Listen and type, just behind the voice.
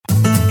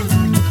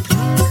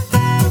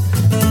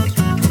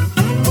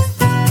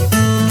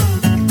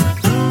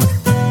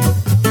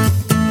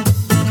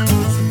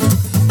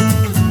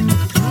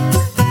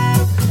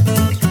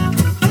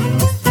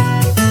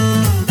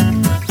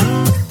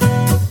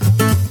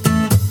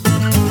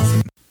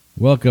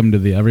Welcome to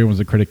the Everyone's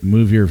a Critic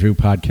movie review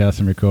podcast.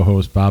 I'm your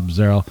co-host, Bob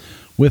Zerl.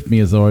 With me,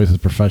 as always, is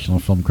professional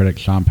film critic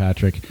Sean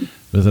Patrick.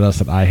 Visit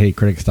us at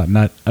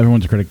IHateCritics.net,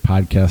 Everyone's a Critic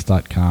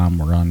Podcast.com.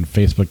 We're on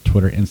Facebook,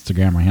 Twitter,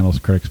 Instagram. Our handle is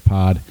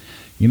CriticsPod.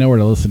 You know where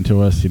to listen to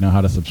us. You know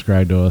how to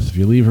subscribe to us. If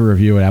you leave a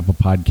review at Apple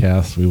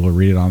Podcasts, we will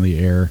read it on the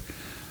air.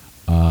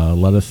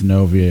 Let us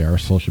know via our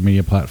social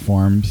media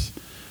platforms.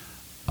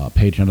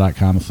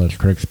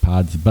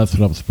 Patreon.com/CriticsPod. The best way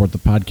to help support the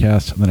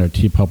podcast. And then our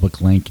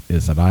TeePublic link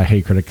is at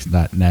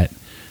IHateCritics.net.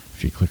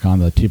 If you click on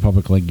the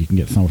TeePublic link, you can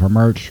get some of our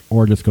merch,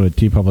 or just go to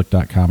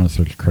TeePublic.com and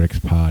search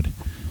CriticsPod.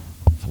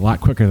 It's a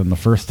lot quicker than the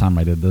first time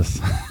I did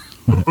this.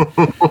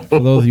 For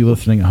those of you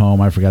listening at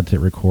home, I forgot to hit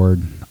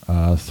record,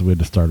 so we had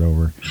to start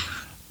over.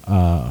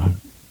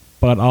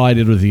 But all I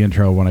did was the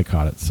intro when I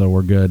caught it, so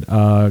we're good.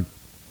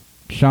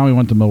 Sean, we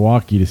went to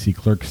Milwaukee to see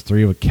Clerks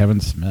 3 with Kevin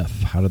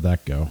Smith. How did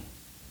that go?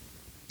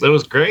 It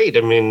was great.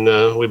 I mean,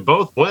 we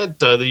both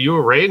went. You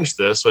arranged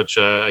this, which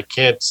I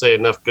can't say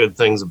enough good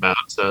things about.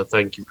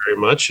 Thank you very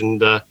much.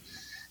 And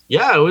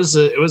yeah, it was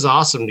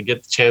awesome to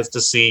get the chance to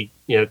see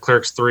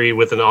Clerks 3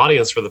 with an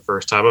audience for the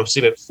first time. I've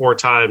seen it 4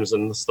 times,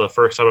 and this is the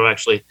first time I've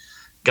actually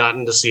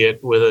gotten to see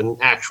it with an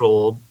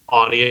actual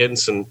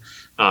audience and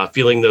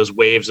feeling those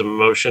waves of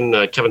emotion.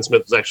 Kevin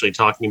Smith was actually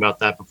talking about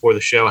that before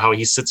the show, how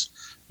he sits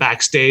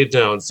backstage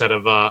now instead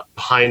of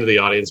behind the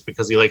audience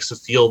because he likes to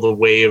feel the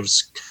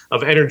waves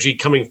of energy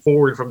coming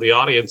forward from the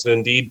audience. And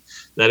indeed,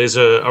 that is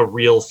a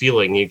real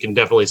feeling. You can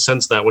definitely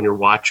sense that when you're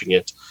watching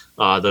it.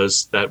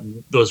 Those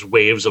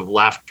waves of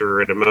laughter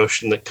and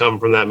emotion that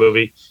come from that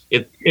movie.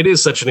 It is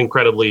such an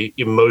incredibly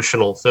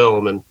emotional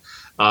film, and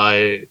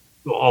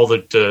all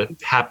that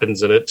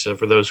happens in it.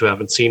 For those who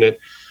haven't seen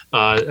it,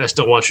 I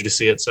still want you to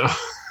see it. So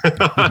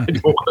I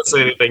don't want to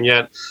say anything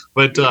yet,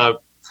 but.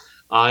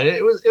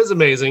 It was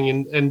amazing,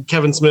 and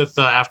Kevin Smith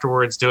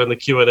afterwards doing the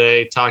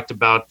Q&A talked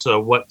about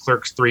what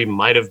Clerks 3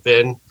 might have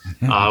been,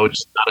 which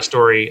is not a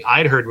story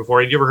I'd heard before.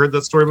 Had you ever heard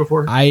that story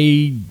before?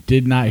 I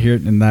did not hear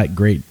it in that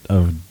great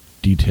of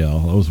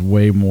detail. It was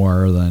way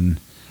more than...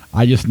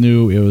 I just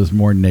knew it was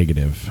more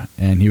negative,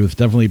 and he was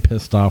definitely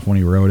pissed off when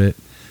he wrote it.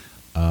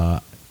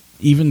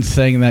 Even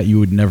saying that, you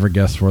would never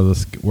guess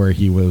where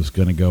he was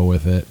going to go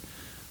with it.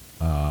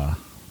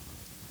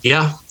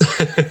 Yeah.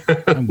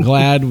 I'm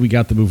glad we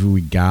got the movie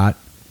we got.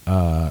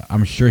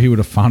 I'm sure he would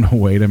have found a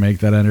way to make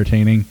that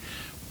entertaining,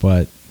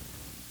 but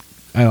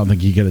I don't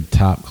think he could have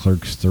topped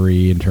Clerks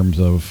 3 in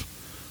terms of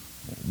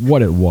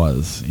what it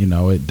was.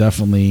 It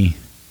definitely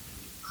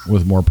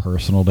was more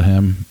personal to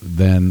him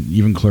than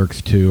even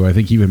Clerks 2. I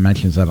think he even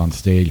mentions that on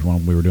stage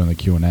when we were doing the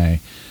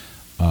Q&A.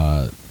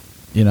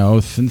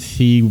 Since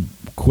he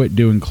quit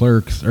doing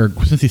Clerks, or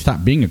since he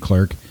stopped being a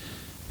clerk,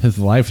 his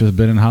life has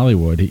been in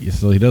Hollywood,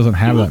 so he doesn't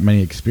have that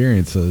many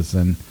experiences,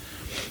 and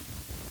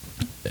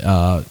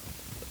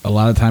a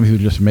lot of times he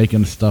was just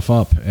making stuff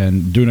up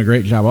and doing a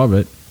great job of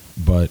it.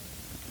 But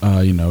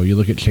you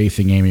look at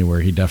Chasing Amy,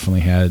 where he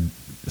definitely had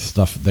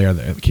stuff there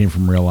that came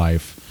from real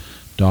life.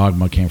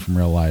 Dogma came from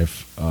real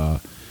life,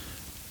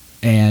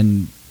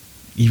 and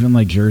even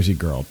like Jersey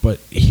Girl. But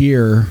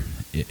here,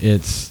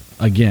 it's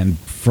again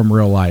from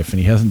real life, and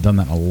he hasn't done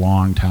that in a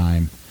long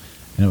time,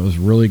 and it was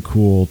really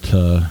cool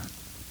to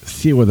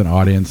see it with an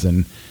audience.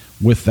 And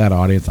with that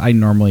audience, I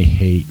normally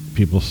hate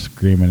people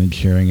screaming and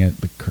cheering at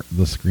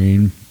the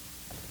screen,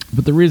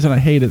 but the reason I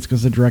hate it is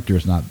because the director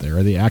is not there,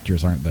 or the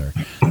actors aren't there.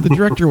 The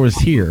director was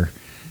here,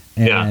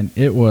 and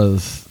It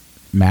was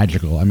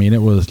magical. I mean,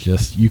 it was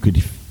just, you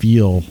could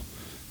feel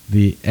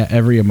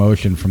every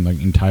emotion from the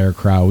entire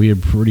crowd. We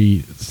had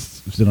pretty,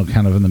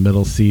 kind of in the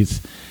middle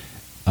seats,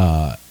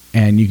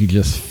 and you could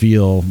just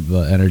feel the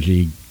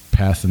energy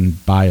passing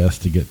by us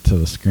to get to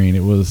the screen.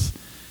 It was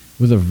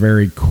a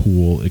very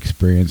cool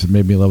experience. It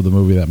made me love the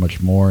movie that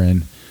much more,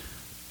 and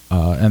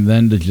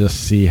then to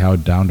just see how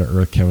down to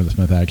earth Kevin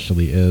Smith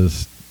actually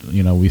is.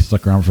 We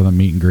stuck around for the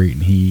meet and greet,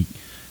 and he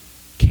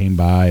came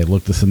by,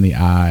 looked us in the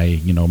eye,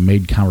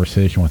 made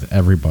conversation with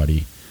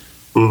everybody,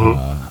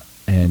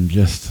 and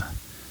just,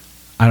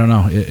 I don't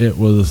know, it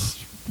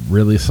was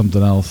really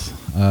something else.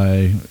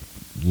 I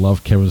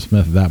love Kevin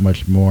Smith that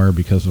much more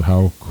because of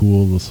how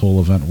cool this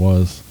whole event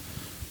was.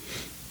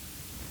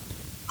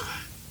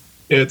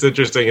 It's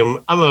interesting.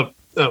 I'm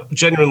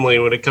genuinely,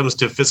 when it comes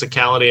to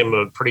physicality, I'm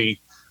a pretty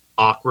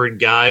awkward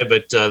guy,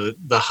 but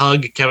the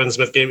hug Kevin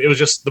Smith gave, it was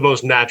just the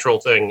most natural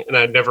thing, and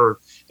I've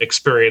never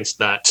experienced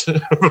that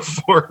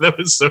before. That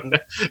was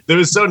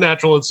so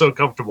natural and so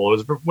comfortable.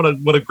 It was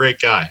what a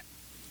great guy.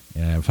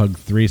 Yeah, I've hugged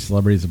 3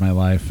 celebrities in my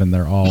life, and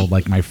they're all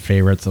like my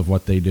favorites of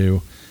what they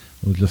do.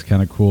 It was just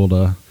kind of cool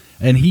to,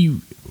 and he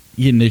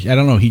I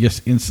don't know, he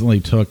just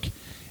instantly took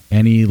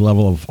any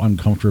level of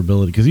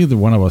uncomfortability, because neither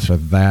one of us are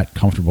that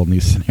comfortable in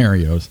these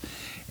scenarios,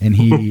 and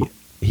he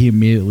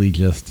immediately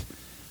just,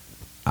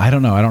 I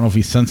don't know if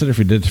he's sensitive, if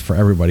he did it for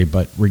everybody,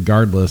 but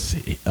regardless,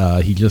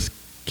 he just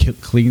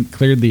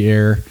cleared the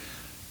air.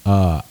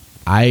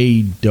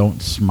 I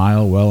don't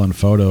smile well in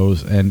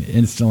photos, and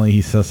instantly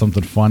he says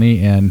something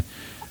funny, and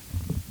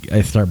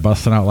I start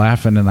busting out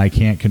laughing, and I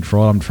can't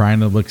control it. I'm trying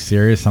to look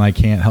serious, and I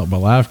can't help but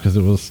laugh because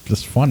it was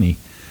just funny.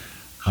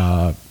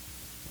 I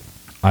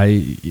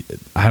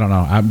don't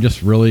know. I'm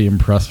just really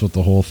impressed with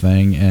the whole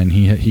thing, and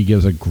he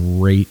gives a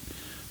great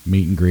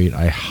meet and greet.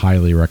 I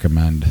highly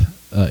recommend.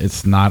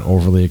 It's not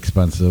overly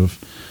expensive.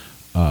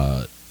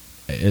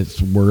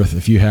 It's worth,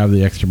 if you have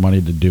the extra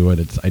money to do it.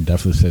 I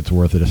definitely say it's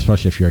worth it,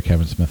 especially if you're a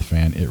Kevin Smith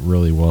fan. It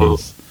really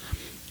was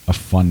a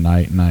fun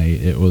night, and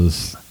it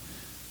was.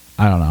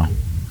 I don't know.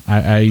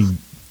 I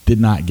did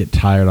not get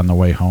tired on the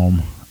way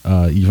home.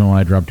 Even when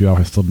I dropped you off,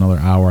 I still had another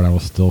hour, and I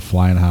was still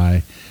flying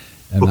high,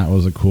 and that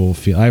was a cool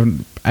feel. I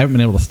haven't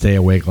been able to stay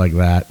awake like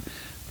that,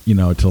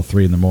 till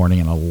 3 a.m.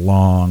 in a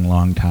long,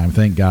 long time.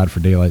 Thank God for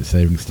daylight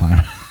savings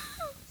time.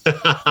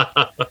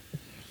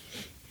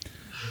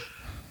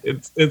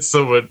 It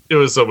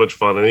was so much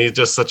fun, and he's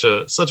just such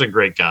a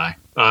great guy.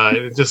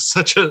 Just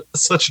such an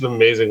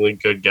amazingly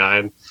good guy,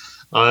 and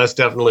that's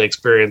definitely an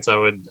experience I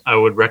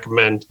would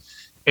recommend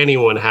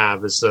anyone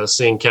have, is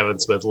seeing Kevin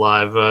Smith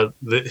live.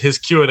 His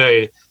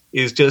Q&A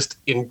is just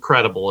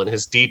incredible, and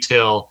his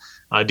detailed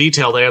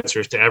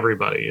answers to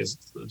everybody is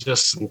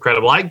just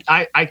incredible.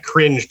 I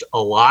cringed a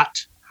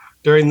lot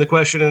during the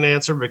question and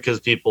answer because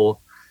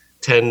people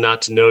tend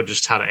not to know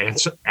just how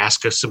to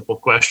ask a simple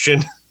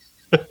question.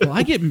 Well,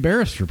 I get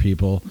embarrassed for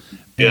people.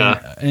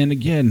 Yeah. And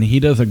again, he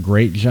does a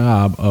great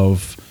job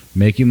of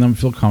making them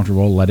feel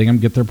comfortable, letting them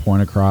get their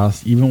point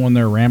across, even when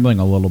they're rambling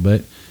a little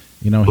bit.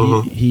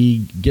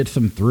 He gets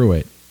them through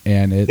it,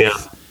 and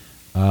it's,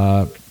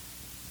 I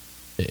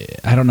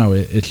don't know,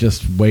 it's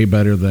just way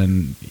better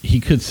than, he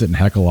could sit and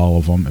heckle all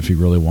of them if he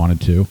really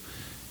wanted to.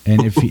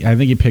 And I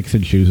think he picks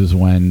and chooses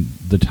when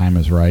the time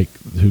is right.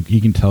 He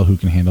can tell who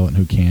can handle it and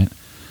who can't.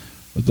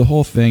 But the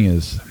whole thing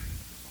is,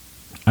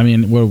 what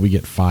did we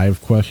get?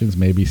 5 questions,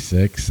 maybe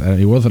 6.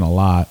 It wasn't a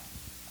lot.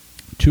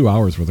 2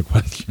 hours worth of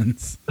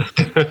questions. And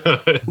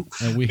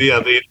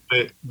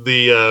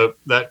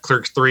that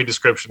Clerks 3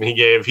 description he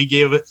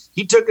gave it.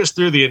 He took us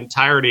through the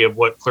entirety of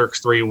what Clerks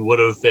 3 would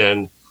have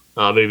been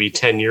maybe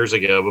 10 years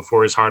ago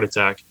before his heart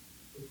attack,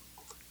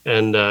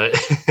 and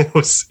it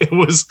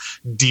was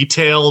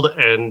detailed,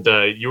 and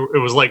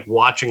it was like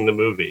watching the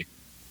movie.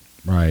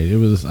 Right. It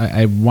was.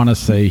 I want to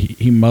say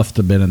he must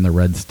have been in the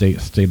Red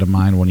State of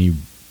mind when he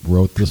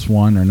wrote this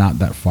one, or not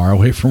that far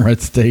away from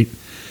Red State,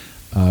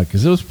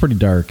 because it was pretty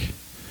dark,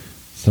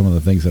 some of the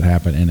things that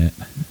happened in it.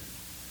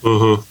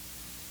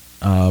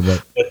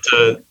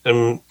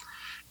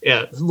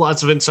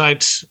 Lots of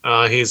insight.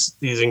 He's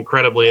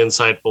incredibly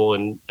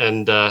insightful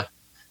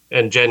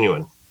and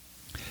genuine.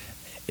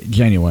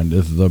 Genuine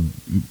is the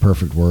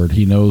perfect word.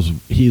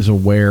 He's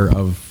aware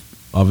of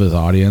his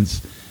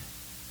audience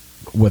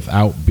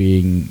without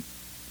being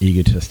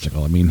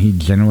egotistical. He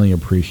genuinely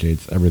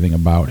appreciates everything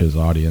about his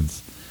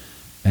audience.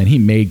 And he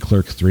made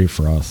Clerks 3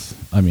 for us.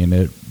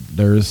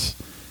 There's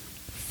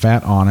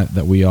fat on it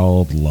that we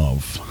all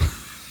love.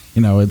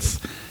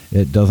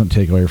 It doesn't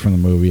take away from the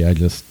movie.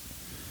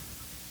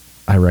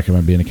 I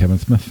recommend being a Kevin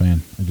Smith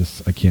fan.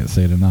 I can't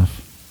say it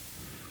enough.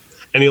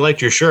 And he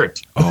liked your shirt.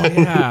 Oh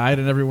yeah, I had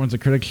an Everyone's a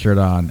Critic shirt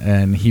on,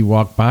 and he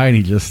walked by and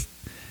he just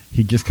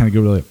kind of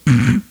go like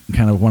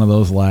kind of one of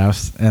those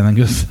laughs, and then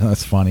goes,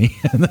 "That's funny."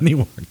 And then he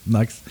walked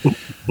next,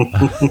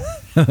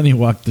 and then he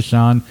walked to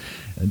Sean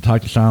and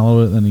talked to Sean a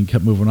little bit, and then he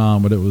kept moving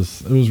on. But it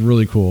was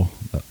really cool.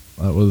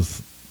 That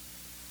was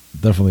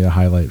definitely a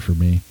highlight for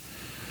me.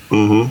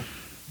 All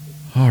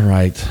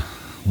right,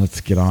 let's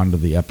get on to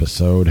the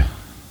episode.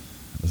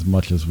 As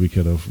much as we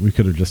could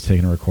have just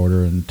taken a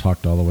recorder and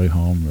talked all the way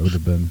home. It would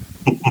have been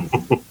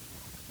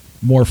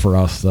more for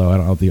us, though. I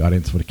don't know if the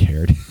audience would have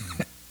cared.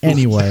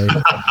 Anyway,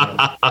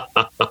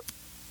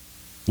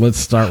 let's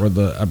start with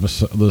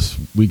this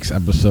week's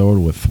episode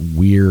with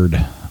Weird,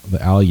 the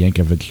Al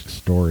Yankovic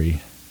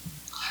story.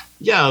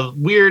 Yeah,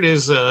 Weird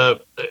is a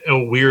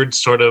weird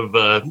sort of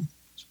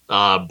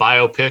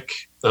biopic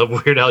of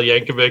Weird Al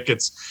Yankovic.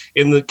 It's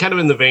in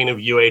the vein of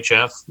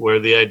UHF, where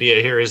the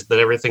idea here is that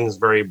everything's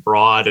very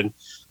broad and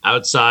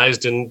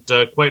outsized and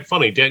quite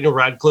funny. Daniel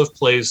Radcliffe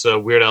plays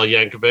Weird Al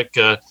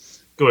Yankovic,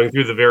 going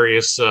through the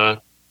various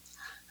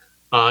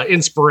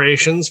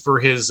inspirations for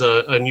his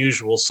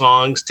unusual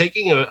songs,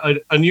 taking an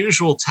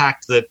unusual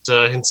tact that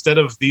instead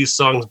of these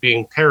songs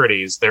being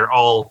parodies, they're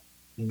all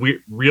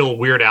real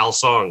Weird Al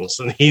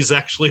songs, and he's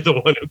actually the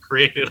one who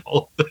created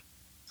all of them.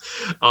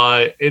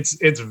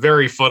 It's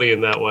very funny in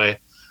that way.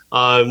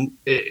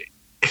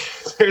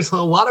 There's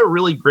a lot of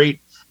really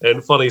great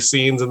and funny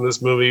scenes in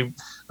this movie.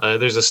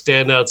 There's a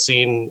standout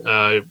scene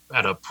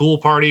at a pool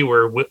party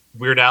where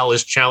Weird Al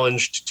is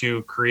challenged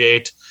to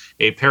create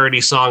a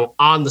parody song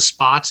on the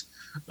spot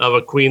of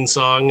a Queen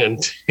song,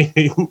 and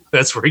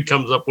that's where he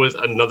comes up with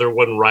Another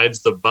One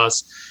Rides the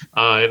Bus,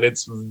 and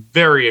it's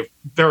very,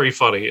 very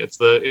funny. It's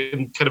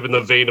kind of in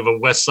the vein of a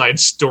West Side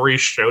Story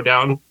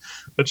showdown,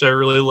 which I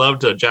really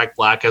loved. Jack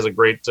Black has a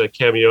great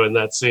cameo in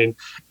that scene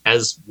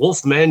as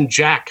Wolfman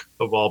Jack,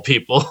 of all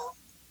people.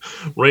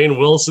 Rainn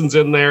Wilson's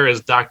in there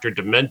as Dr.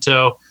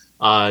 Demento.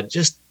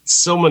 Just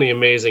so many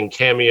amazing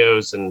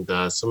cameos and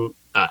some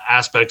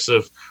aspects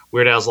of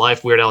Weird Al's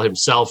life. Weird Al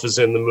himself is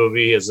in the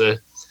movie as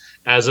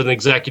an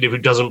executive who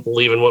doesn't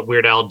believe in what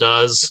Weird Al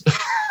does.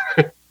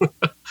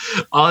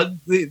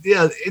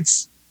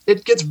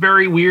 It gets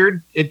very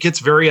weird. It gets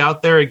very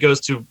out there. It goes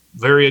to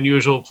very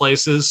unusual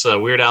places.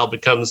 Weird Al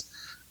becomes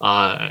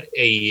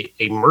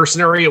a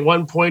mercenary at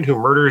one point who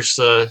murders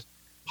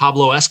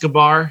Pablo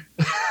Escobar,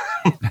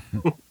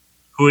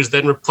 who is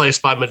then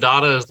replaced by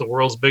Madonna as the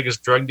world's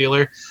biggest drug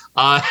dealer.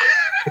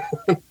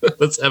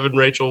 That's Evan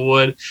Rachel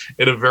Wood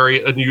in a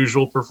very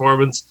unusual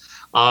performance.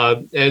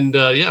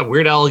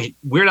 Weird Al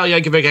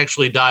Yankovic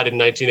actually died in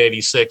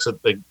 1986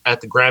 at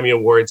the Grammy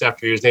Awards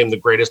after he was named the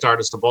greatest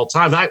artist of all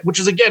time, which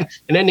is, again,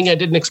 an ending I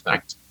didn't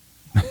expect.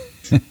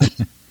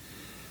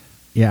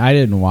 Yeah, I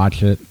didn't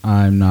watch it.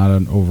 I'm not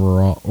an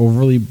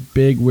overly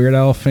big Weird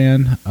Al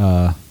fan.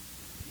 I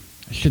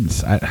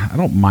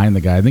don't mind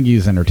the guy. I think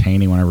he's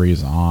entertaining whenever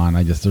he's on.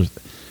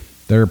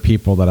 There are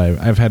people that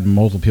I've had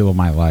multiple people in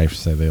my life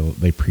say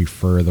they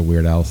prefer the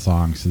Weird Al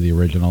songs to the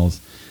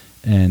originals,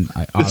 and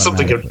it's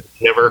something I've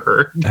never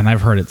heard. And I've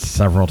heard it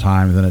several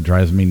times, and it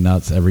drives me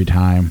nuts every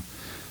time.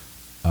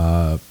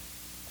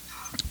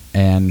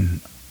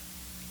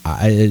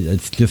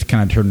 It's just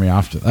kind of turned me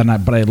off.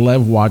 But I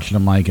love watching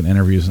him in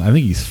interviews. I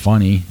think he's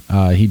funny.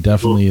 He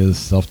definitely is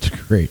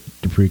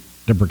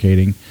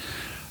self-deprecating.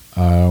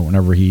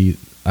 Whenever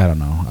I don't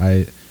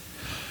know.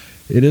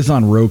 It is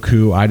on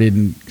Roku. I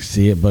didn't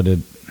see it, but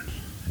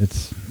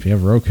it's if you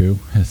have Roku,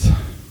 it's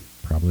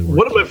probably worth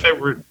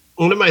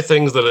One of my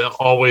things that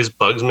always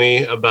bugs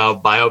me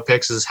about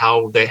biopics is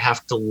how they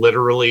have to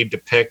literally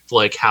depict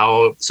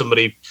how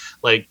somebody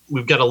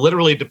we've got to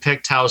literally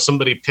depict how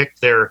somebody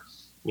picked their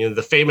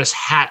the famous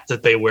hat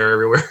that they wear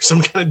everywhere,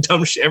 some kind of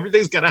dumb shit.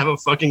 Everything's got to have a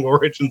fucking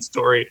origin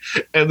story,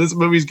 and this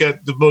movie's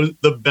got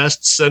the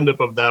best send up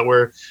of that,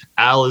 where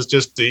Al is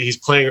just he's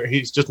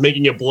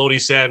making a bologna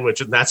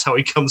sandwich, and that's how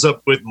he comes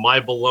up with My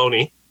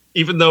Bologna.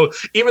 Even though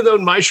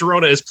My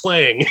Sharona is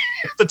playing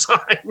at the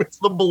time, it's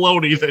the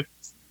bologna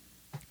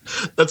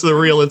that's the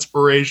real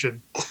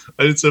inspiration.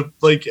 And it's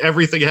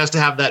everything has to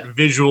have that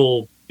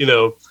visual,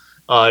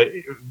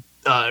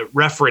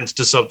 reference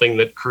to something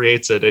that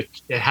creates it. It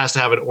has to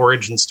have an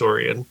origin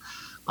story, and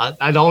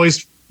it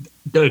always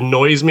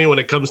annoys me when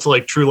it comes to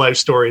true life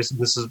stories. And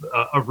this is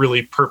a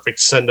really perfect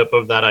send up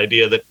of that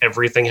idea that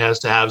everything has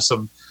to have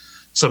some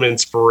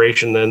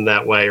inspiration in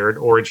that way, or an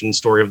origin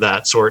story of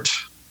that sort.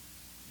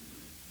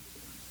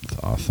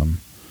 That's awesome.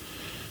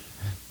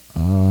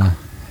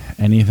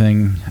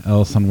 Anything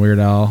else on Weird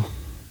Al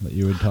that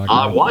you would talk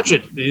about? Watch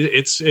it.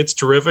 It's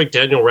terrific.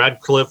 Daniel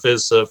Radcliffe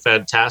is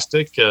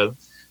fantastic. I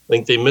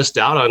think they missed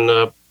out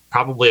on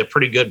probably a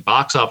pretty good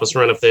box office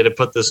run if they'd have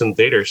put this in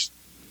theaters.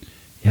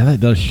 Yeah,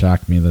 that does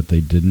shock me that they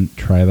didn't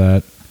try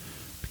that,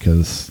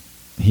 because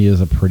he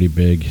is a pretty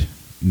big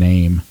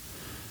name,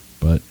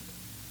 but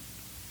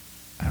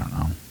I don't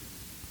know.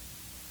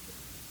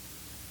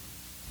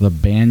 The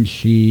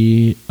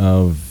Banshee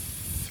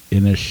of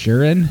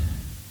Inisherin?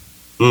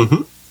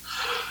 Mm-hmm.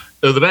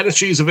 The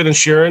Banshees of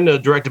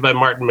Inisherin, directed by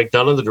Martin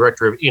McDonagh, the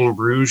director of In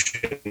Bruges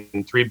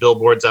and Three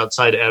Billboards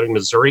Outside Ebbing,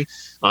 Missouri,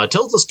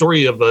 tells the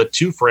story of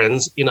two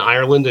friends in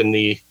Ireland in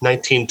the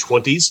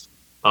 1920s.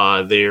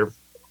 They're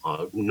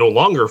no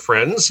longer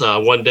friends.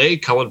 One day,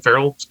 Colin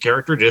Farrell's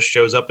character just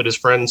shows up at his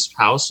friend's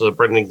house,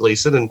 Brendan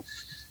Gleeson, and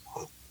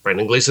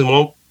Brendan Gleeson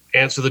won't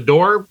answer the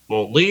door,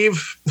 won't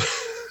leave.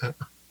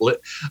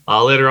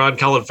 Later on,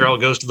 Colin Farrell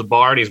goes to the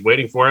bar and he's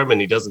waiting for him, and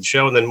he doesn't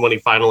show. And then when he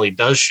finally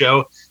does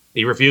show,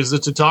 he refuses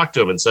to talk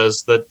to him and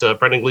says that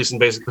Brendan Gleeson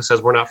basically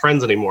says we're not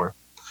friends anymore.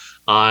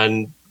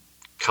 And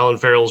Colin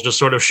Farrell's just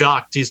sort of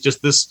shocked. He's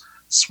just this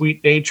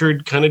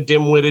sweet-natured, kind of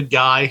dim-witted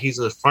guy. He's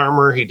a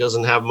farmer. He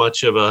doesn't have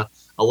much of a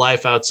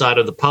life outside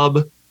of the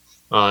pub.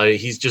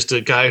 He's just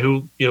a guy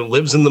who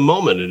lives in the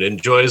moment and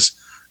enjoys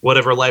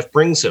whatever life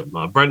brings him.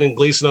 Brendan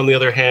Gleeson, on the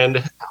other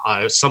hand,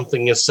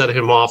 something has set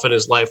him off in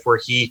his life where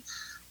he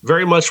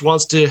very much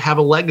wants to have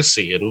a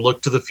legacy and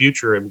look to the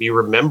future and be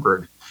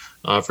remembered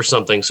for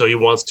something. So he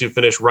wants to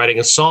finish writing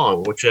a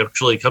song, which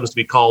actually comes to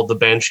be called The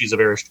Banshees of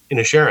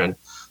Inisherin.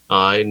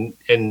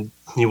 And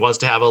he wants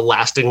to have a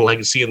lasting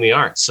legacy in the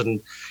arts.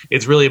 And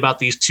it's really about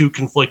these two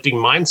conflicting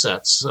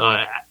mindsets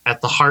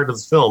at the heart of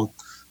the film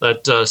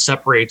that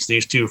separates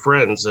these two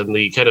friends, and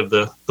the kind of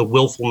the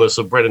willfulness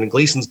of Brendan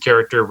Gleeson's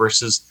character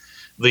versus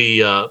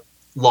the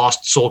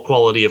lost soul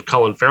quality of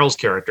Colin Farrell's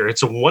character.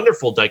 It's a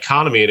wonderful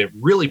dichotomy, and it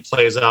really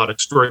plays out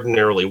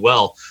extraordinarily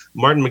well.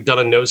 Martin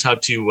McDonagh knows how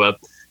to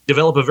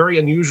develop a very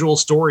unusual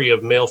story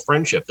of male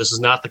friendship. This is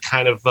not the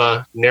kind of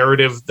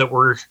narrative that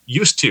we're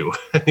used to.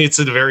 It's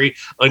a very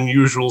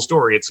unusual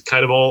story. It's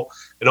kind of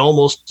an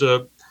almost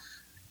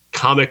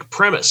comic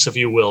premise, if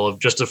you will, of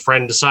just a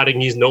friend deciding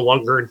he's no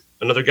longer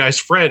another guy's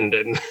friend.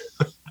 And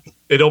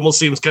it almost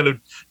seems kind of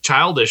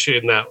childish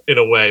in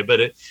a way, but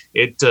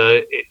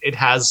it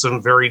has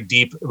some very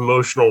deep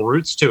emotional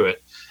roots to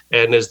it.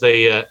 And as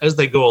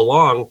they go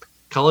along,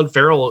 Colin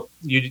Farrell,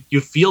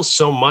 you feel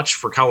so much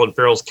for Colin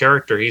Farrell's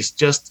character. He's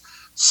just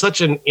such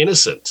an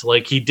innocent.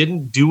 Like, he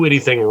didn't do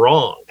anything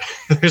wrong.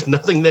 There's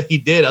nothing that he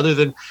did other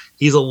than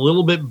he's a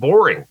little bit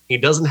boring. He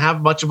doesn't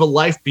have much of a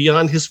life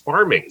beyond his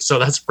farming. So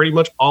that's pretty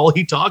much all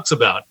he talks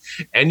about.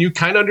 And you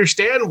kind of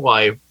understand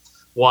why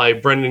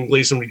Brendan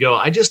Gleeson would go,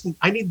 I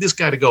need this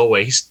guy to go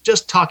away. He's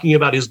just talking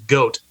about his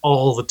goat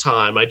all the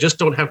time. I just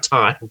don't have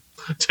time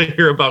to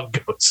hear about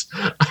goats.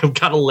 I've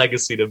got a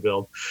legacy to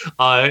build.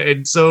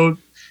 And so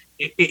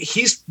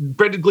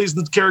Brendan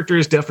Gleeson's character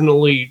is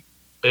definitely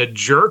a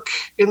jerk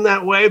in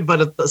that way, but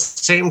at the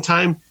same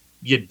time,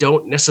 you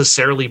don't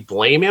necessarily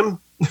blame him,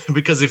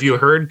 because if you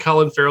heard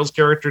Colin Farrell's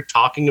character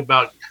talking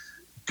about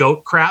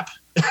goat crap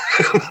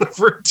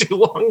for too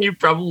long, you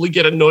probably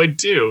get annoyed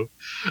too.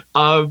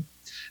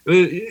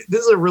 This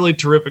is a really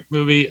terrific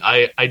movie.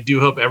 I do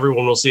hope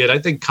everyone will see it. I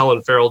think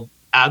Colin Farrell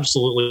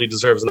absolutely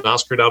deserves an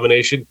Oscar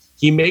nomination.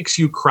 He makes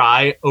you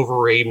cry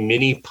over a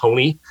mini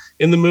pony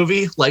in the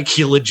movie. Like,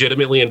 he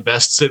legitimately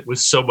invests it with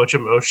so much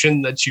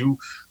emotion that you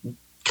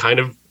kind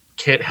of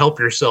can't help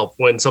yourself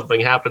when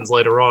something happens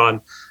later on.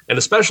 And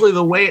especially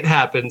the way it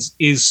happens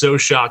is so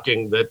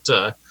shocking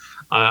that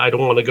I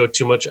don't want to go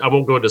too much. I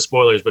won't go into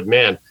spoilers, but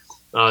man,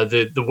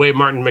 the way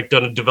Martin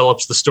McDonagh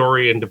develops the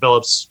story and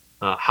develops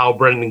how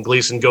Brendan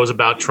Gleeson goes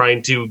about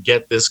trying to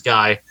get this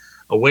guy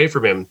away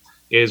from him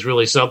is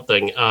really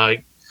something.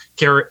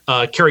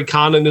 Carrie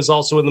Condon is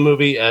also in the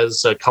movie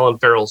as Colin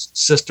Farrell's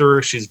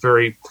sister. She's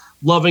very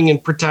loving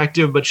and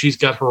protective, but she's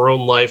got her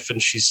own life,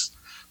 and she's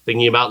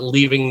thinking about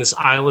leaving this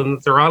island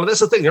that they're on. And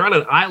that's the thing. They're on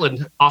an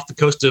island off the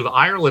coast of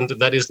Ireland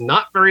that is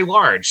not very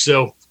large.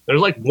 So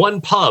there's like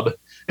one pub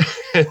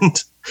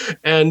and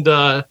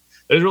there's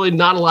really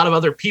not a lot of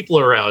other people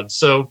around.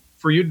 So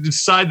for you to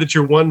decide that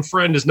your one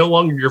friend is no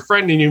longer your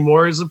friend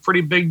anymore is a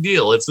pretty big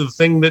deal. It's the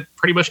thing that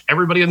pretty much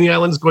everybody on the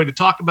island is going to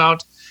talk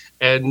about.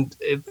 And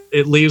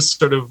it leaves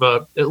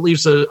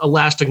a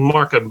lasting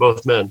mark on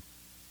both men.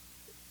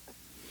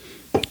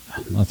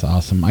 That's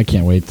awesome. I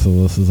can't wait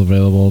till this is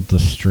available to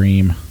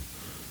stream.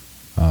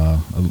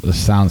 It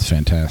sounds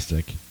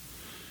fantastic.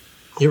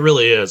 It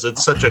really is.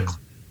 It's such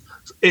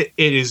it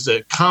is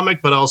a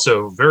comic, but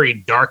also very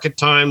dark at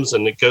times,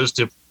 and it goes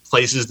to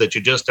places that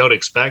you just don't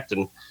expect.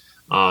 And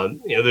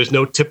there's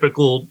no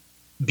typical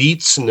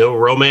beats, no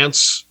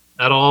romance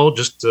at all.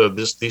 Just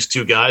these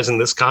two guys in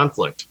this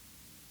conflict.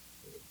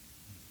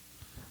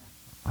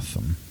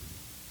 Awesome.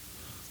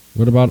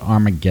 What about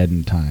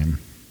Armageddon Time?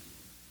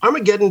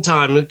 Armageddon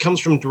Time, it comes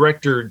from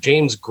director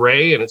James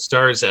Gray, and it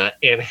stars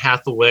Anne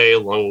Hathaway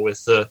along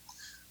with a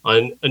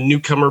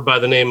newcomer by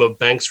the name of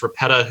Banks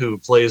Rapetta, who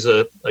plays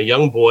a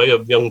young boy,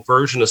 a young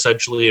version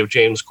essentially of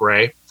James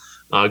Gray,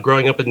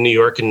 growing up in New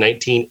York in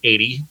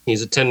 1980.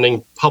 He's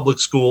attending public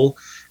school,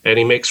 and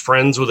he makes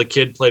friends with a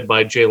kid played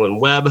by Jalen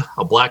Webb,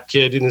 a black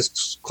kid in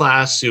his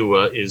class who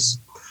is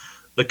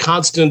the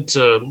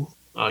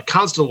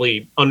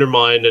constantly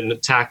undermined and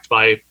attacked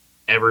by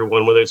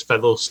everyone, whether it's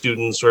fellow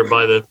students or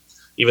by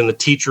even the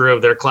teacher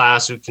of their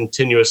class, who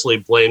continuously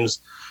blames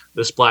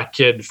this black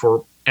kid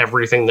for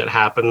everything that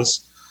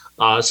happens.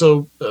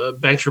 So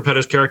Banks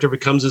Rapetta's character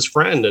becomes his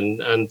friend,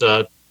 and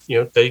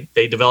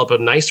they develop a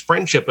nice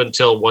friendship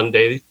until one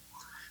day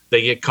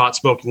they get caught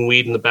smoking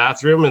weed in the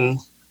bathroom, and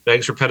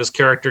Banks Rapetta's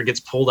character gets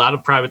pulled out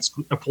of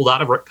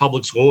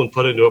public school and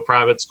put into a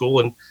private school,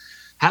 and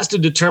has to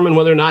determine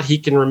whether or not he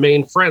can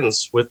remain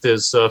friends with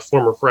his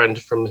former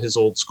friend from his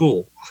old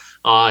school.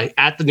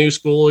 At the new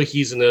school,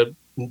 he's in a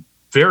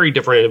very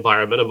different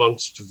environment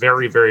amongst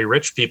very, very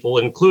rich people,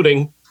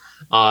 including,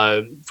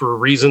 for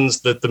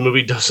reasons that the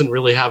movie doesn't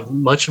really have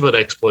much of an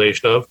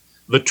explanation of,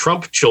 the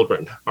Trump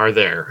children are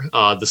there.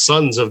 The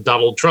sons of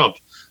Donald Trump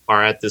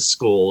are at this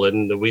school,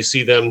 and we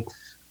see them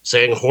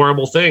saying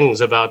horrible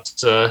things about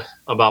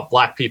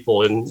black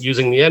people and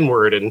using the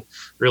N-word, and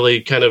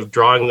really kind of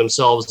drawing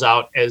themselves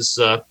out as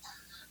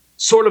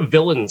sort of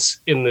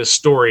villains in this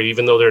story,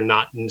 even though they're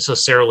not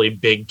necessarily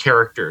big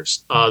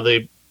characters.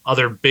 The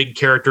other big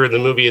character in the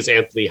movie is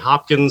Anthony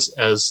Hopkins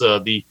as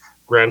the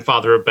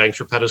grandfather of Banks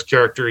Rapetta's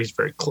character.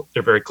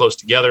 They're very close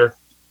together.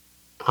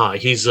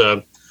 He's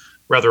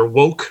rather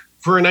woke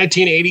for a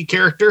 1980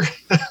 character,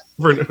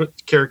 for a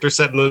character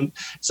set in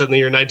the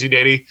year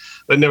 1980.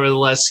 But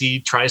nevertheless, he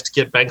tries to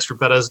get Banks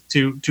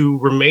Rapetta to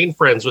remain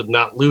friends with,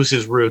 not lose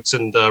his roots,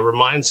 and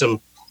reminds him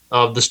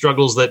of the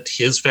struggles that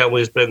his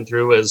family has been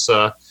through, as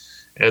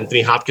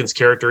Anthony Hopkins'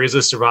 character is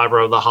a survivor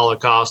of the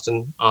Holocaust,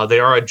 and they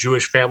are a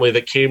Jewish family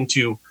that came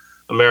to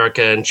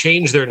America and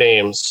changed their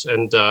names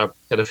and kind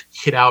of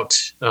hid out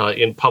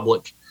in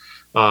public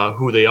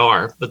who they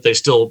are, but they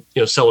still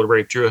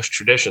celebrate Jewish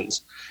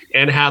traditions.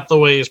 Anne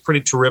Hathaway is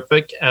pretty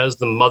terrific as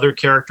the mother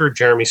character.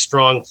 Jeremy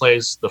Strong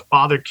plays the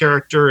father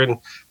character, and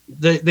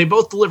they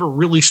both deliver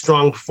really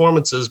strong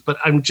performances, but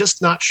I'm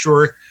just not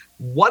sure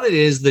what it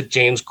is that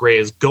James Gray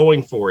is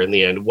going for in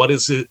the end. What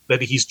is it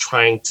that he's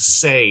trying to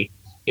say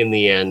in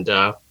the end?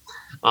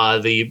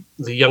 The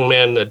young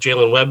man,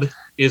 Jalen Webb,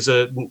 is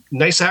a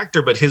nice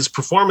actor, but his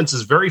performance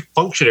is very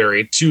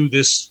functionary to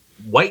this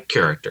white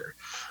character.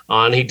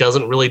 And he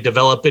doesn't really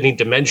develop any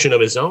dimension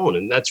of his own.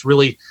 And that's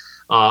really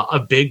a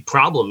big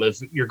problem. If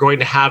you're going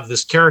to have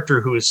this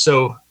character who is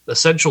so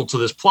essential to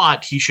this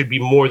plot, he should be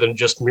more than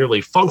just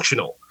merely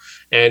functional.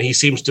 and he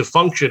seems to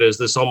function as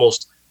this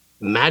almost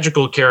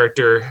magical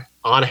character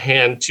on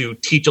hand to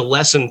teach a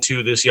lesson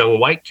to this young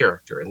white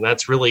character. And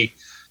that's really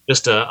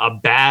just a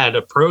bad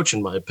approach,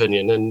 in my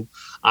opinion. And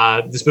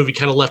this movie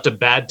kind of left a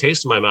bad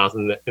taste in my mouth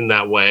in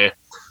that way.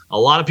 A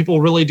lot of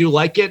people really do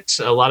like it.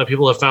 A lot of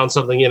people have found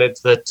something in it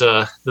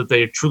that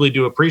they truly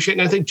do appreciate.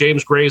 And I think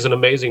James Gray is an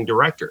amazing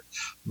director.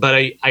 But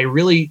I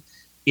really,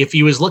 if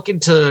he was looking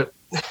to,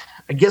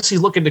 I guess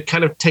he's looking to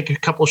kind of take a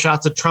couple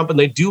shots at Trump, and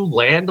they do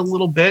land a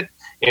little bit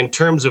in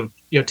terms of,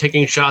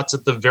 taking shots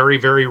at the very,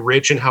 very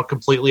rich and how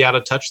completely out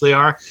of touch they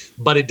are.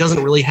 But it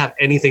doesn't really have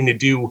anything to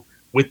do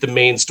with the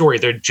main story.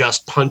 They're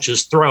just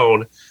punches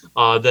thrown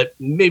that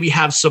maybe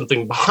have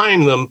something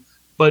behind them,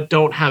 but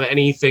don't have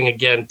anything,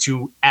 again,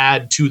 to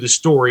add to the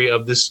story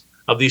of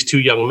these two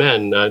young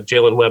men,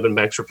 Jalen Webb and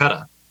Max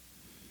Rapetta.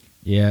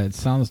 Yeah, it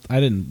sounds.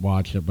 I didn't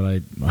watch it, but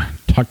I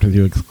talked with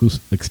you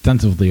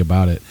extensively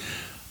about it.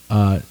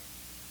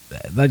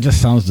 That just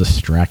sounds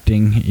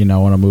distracting,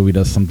 when a movie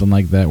does something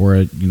like that, where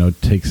it,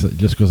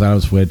 just goes out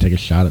of its way to take a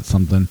shot at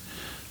something.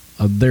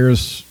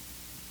 There's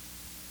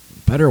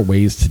better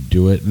ways to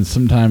do it, and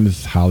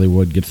sometimes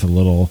Hollywood goes a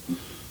little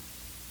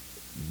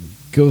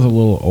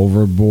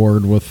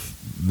overboard with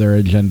their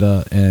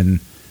agenda, and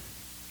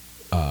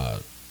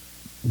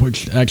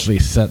which actually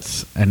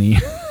sets any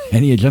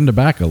agenda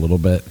back a little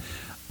bit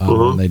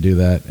when they do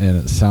that. And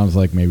it sounds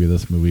like maybe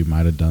this movie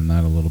might have done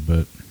that a little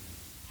bit.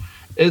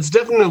 It's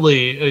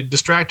definitely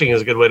distracting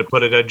is a good way to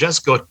put it.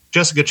 Jessica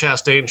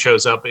Chastain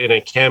shows up in a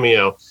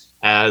cameo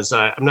as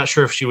I'm not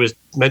sure if she was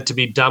meant to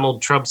be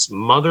Donald Trump's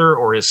mother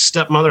or his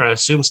stepmother. I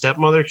assume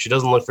stepmother. She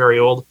doesn't look very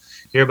old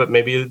here, but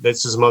maybe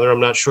that's his mother.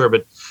 I'm not sure.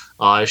 But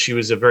she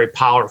was a very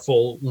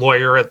powerful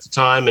lawyer at the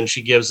time, and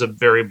she gives a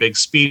very big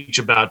speech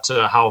about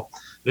how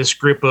this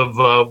group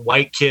of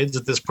white kids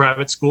at this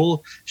private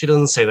school, she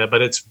doesn't say that,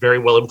 but it's very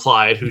well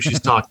implied who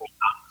she's talking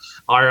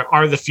about,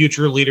 are the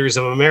future leaders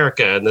of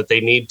America, and that they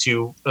need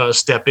to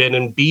step in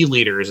and be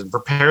leaders and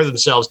prepare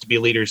themselves to be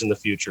leaders in the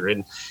future.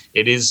 And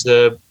it is,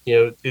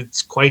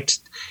 it's quite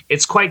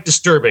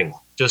disturbing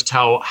just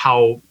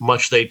how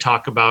much they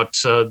talk about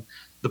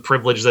the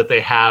privilege that they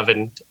have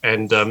and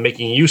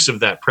making use of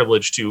that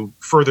privilege to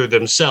further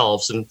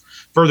themselves and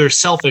further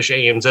selfish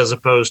aims, as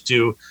opposed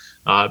to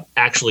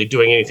actually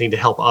doing anything to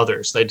help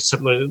others. It's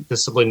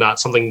simply not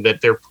something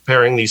that they're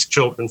preparing these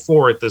children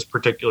for at this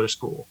particular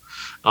school.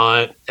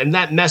 And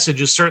that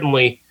message is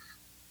certainly,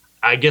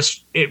 I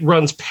guess, it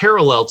runs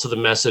parallel to the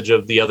message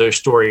of the other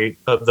story,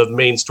 of the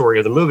main story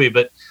of the movie.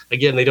 But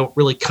again, they don't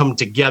really come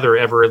together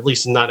ever, at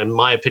least not in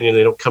my opinion.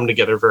 They don't come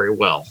together very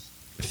well.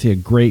 See, a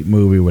great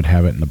movie would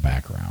have it in the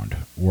background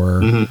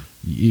where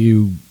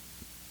you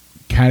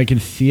kind of can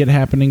see it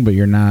happening, but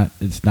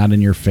it's not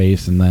in your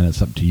face, and then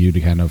it's up to you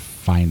to kind of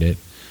find it,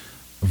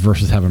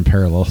 versus having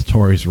parallel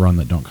stories run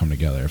that don't come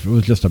together. If it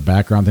was just a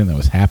background thing that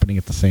was happening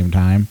at the same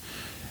time,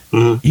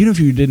 even if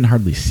you didn't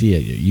hardly see it,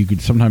 you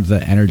could, sometimes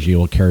that energy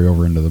will carry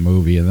over into the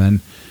movie, and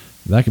then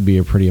that could be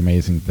a pretty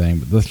amazing thing.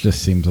 But this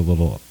just seems a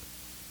little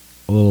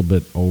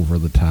bit over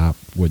the top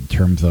with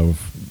terms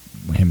of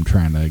him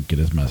trying to get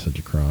his message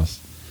across.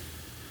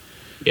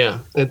 Yeah,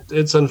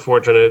 it's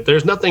unfortunate.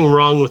 There's nothing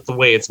wrong with the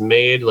way it's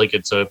made. Like,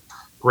 it's a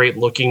great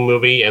looking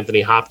movie.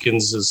 Anthony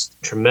Hopkins is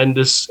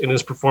tremendous in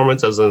his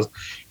performance, as is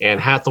Anne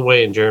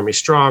Hathaway and Jeremy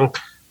Strong.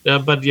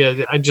 But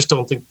yeah, I just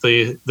don't think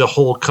the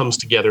whole comes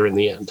together in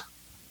the end.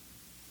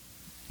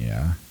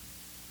 Yeah.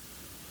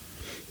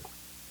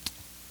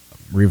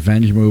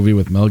 Revenge movie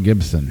with Mel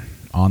Gibson,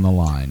 On the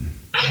Line.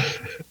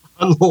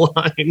 On the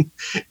Line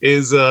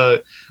is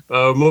a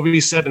movie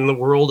set in the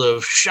world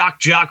of shock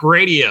jock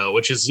radio,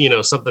 which is,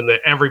 something that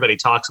everybody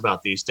talks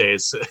about these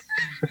days.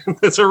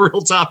 It's a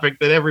real topic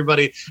that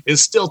everybody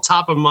is still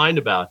top of mind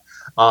about.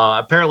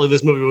 Apparently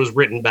this movie was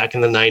written back in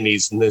the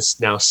 90s and is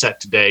now set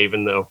today,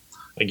 even though,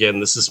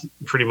 again, this is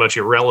pretty much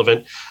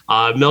irrelevant.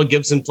 Mel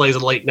Gibson plays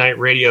a late night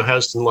radio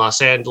host in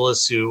Los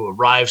Angeles who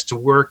arrives to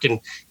work, and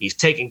he's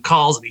taking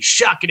calls and he's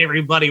shocking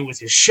everybody with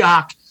his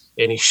shock.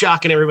 And he's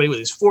shocking everybody with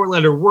his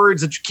 4-letter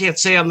words that you can't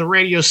say on the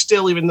radio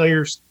still, even though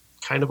you're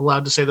kind of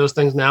allowed to say those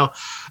things now.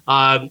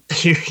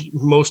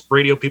 Most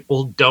radio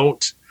people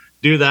don't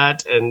do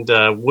that and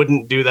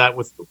wouldn't do that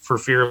for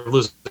fear of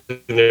losing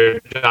their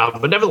job.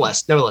 But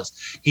nevertheless,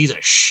 he's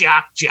a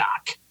shock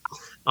jock.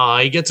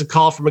 He gets a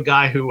call from a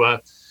guy who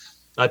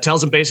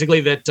tells him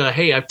basically that,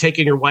 hey, I've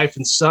taken your wife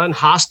and son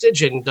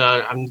hostage, and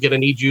I'm going to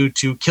need you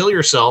to kill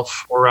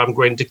yourself or I'm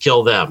going to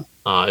kill them.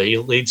 He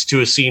leads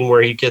to a scene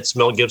where he gets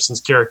Mel Gibson's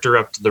character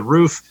up to the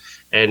roof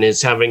and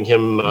is having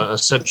him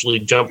essentially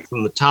jump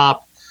from the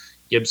top.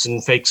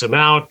 Gibson fakes him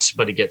out,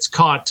 but he gets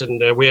caught,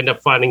 and we end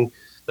up finding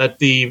that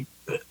the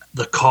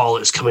call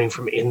is coming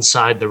from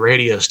inside the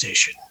radio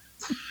station.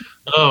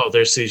 Oh,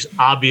 there's these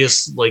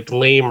obvious, like,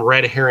 lame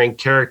red herring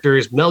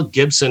characters. Mel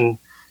Gibson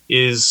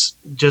is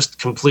just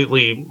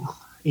completely,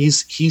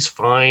 he's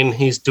fine.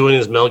 He's doing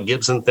his Mel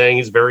Gibson thing.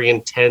 He's very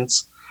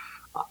intense.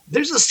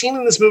 There's a scene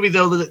in this movie,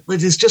 though,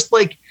 that is just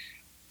like,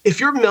 if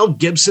you're Mel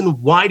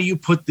Gibson, why do you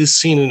put this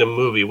scene in a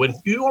movie when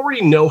you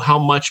already know how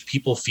much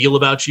people feel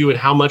about you and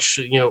how much,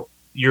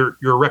 your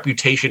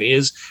reputation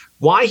is,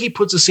 why he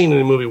puts a scene in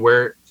a movie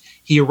where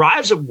he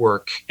arrives at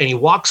work and he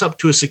walks up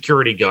to a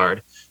security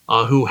guard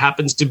who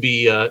happens to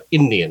be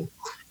Indian,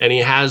 and he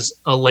has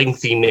a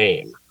lengthy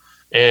name,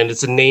 and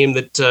it's a name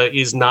that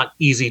is not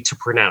easy to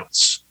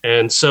pronounce.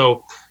 And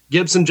so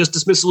Gibson just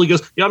dismissively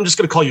goes, "Yeah, I'm just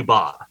going to call you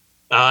Bob."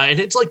 And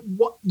it's like,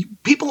 what?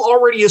 People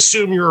already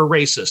assume you're a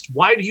racist.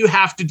 Why do you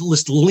have to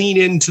just lean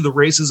into the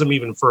racism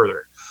even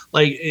further?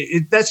 Like,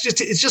 it's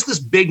just this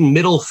big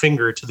middle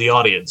finger to the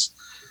audience.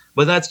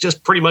 But that's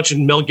just pretty much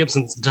in Mel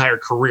Gibson's entire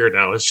career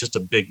now. It's just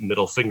a big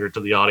middle finger to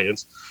the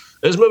audience.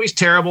 This movie's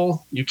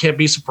terrible. You can't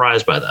be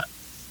surprised by that.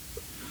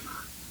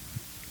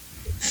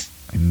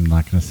 I'm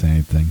not going to say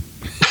anything.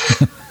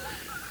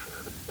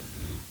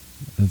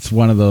 It's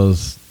one of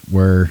those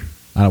where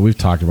we've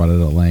talked about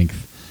it at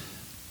length.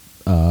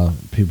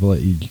 People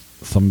that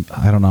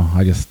I don't know.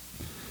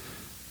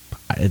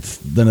 It's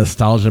the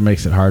nostalgia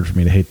makes it hard for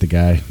me to hate the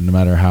guy, no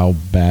matter how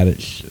bad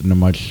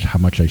how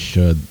much I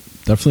should.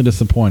 Definitely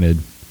disappointed,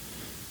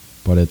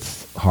 but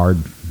it's hard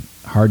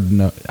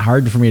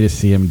for me to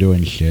see him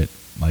doing shit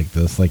like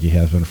this, like he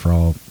has been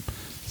for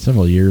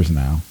several years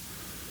now.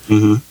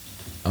 Mm-hmm.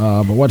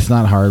 But what's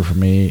not hard for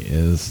me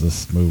is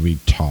this movie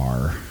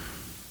Tar.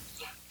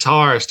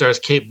 Tar stars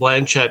Cate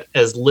Blanchett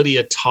as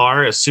Lydia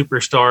Tarr, a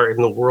superstar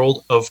in the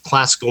world of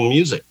classical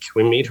music.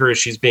 We meet her as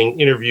she's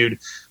being interviewed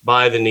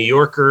by The New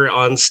Yorker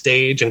on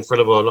stage in front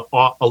of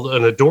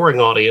an adoring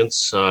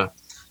audience,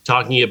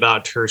 talking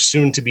about her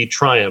soon-to-be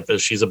triumph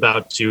as she's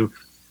about to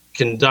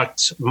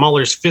conduct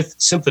Mahler's Fifth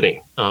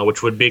Symphony,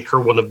 which would make her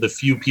one of the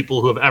few people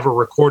who have ever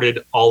recorded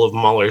all of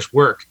Mahler's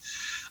work.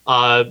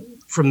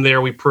 From there,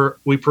 we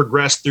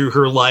progress through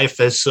her life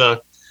as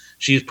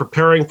she's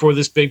preparing for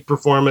this big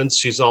performance.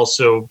 She's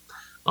also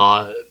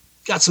got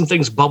some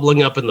things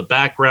bubbling up in the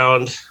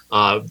background,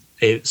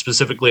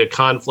 specifically a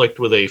conflict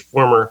with a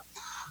former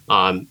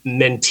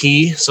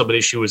mentee,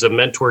 somebody she was a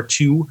mentor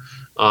to,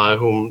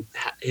 whom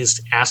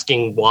is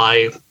asking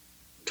why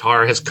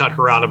Tar has cut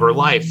her out of her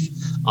life.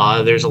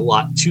 There's a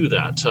lot to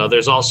that.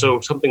 There's also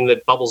something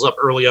that bubbles up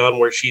early on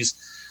where she's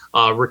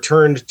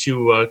returned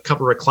to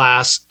cover a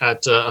class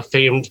at a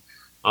famed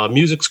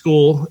music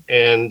school,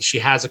 and she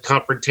has a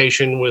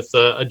confrontation with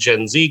a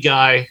Gen Z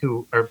guy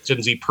or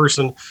Gen Z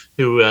person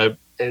who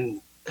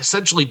and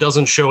essentially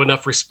doesn't show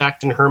enough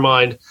respect in her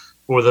mind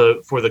for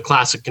the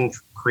classic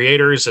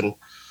creators, and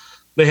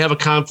they have a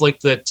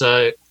conflict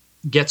that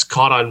gets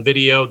caught on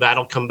video.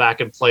 That'll come back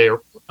and play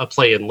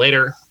in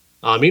later.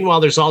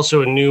 Meanwhile, there's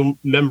also a new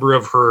member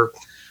of her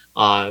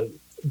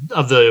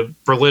of the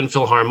Berlin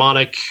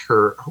Philharmonic,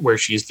 where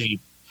she's the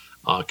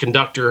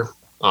conductor.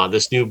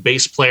 This new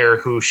bass player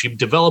who she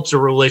develops a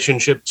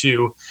relationship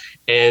to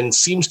and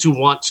seems to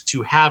want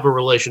to have a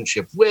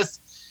relationship with.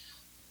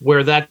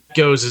 Where that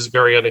goes is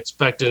very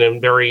unexpected and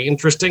very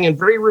interesting and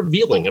very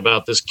revealing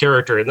about this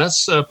character. And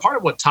that's part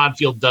of what Todd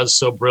Field does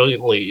so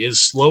brilliantly, is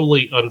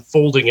slowly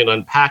unfolding and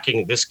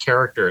unpacking this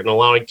character and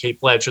allowing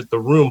Cate Blanchett the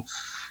room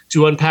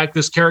to unpack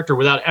this character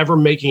without ever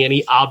making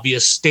any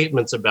obvious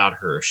statements about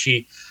her.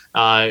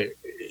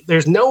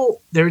 There's no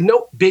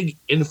big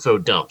info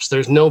dumps.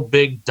 There's no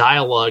big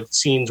dialogue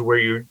scenes where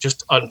you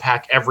just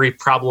unpack every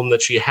problem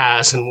that she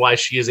has and why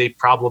she is a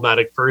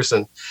problematic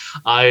person.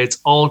 It's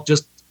all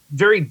just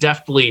very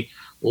deftly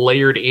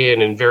layered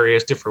in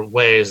various different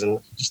ways. And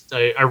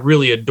I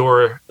really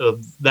adore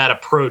that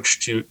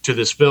approach to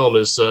this film,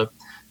 is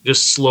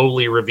just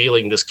slowly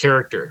revealing this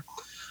character.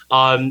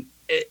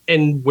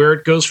 And where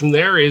it goes from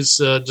there is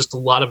just a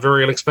lot of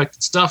very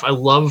unexpected stuff. I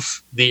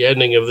love the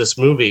ending of this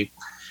movie.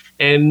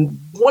 And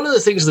one of the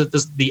things that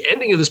the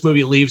ending of this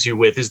movie leaves you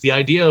with is the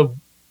idea of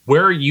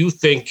where you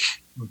think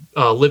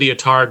Lydia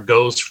Tarr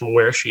goes from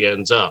where she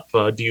ends up.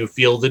 Do you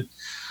feel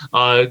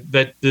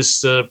that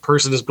this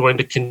person is going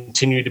to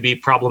continue to be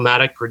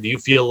problematic, or do you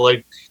feel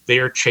like they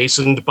are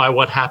chastened by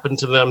what happened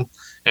to them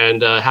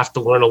and have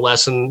to learn a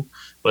lesson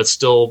but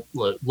still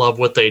love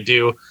what they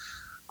do?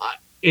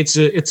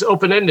 It's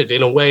open-ended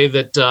in a way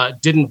that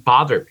didn't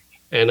bother me.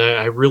 And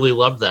I really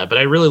loved that. But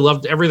I really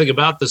loved everything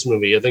about this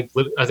movie. I think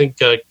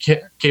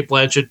Cate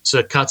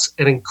Blanchett cuts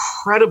an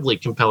incredibly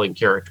compelling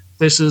character.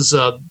 This is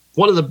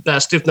one of the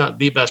best, if not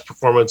the best,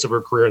 performance of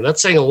her career. And that's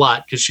saying a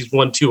lot because she's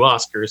won 2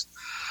 Oscars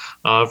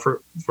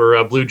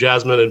for Blue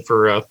Jasmine and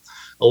for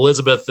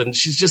Elizabeth. And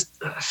she's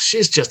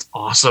just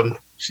awesome.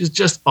 She's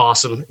just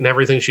awesome in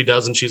everything she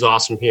does, and she's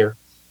awesome here.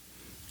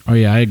 Oh,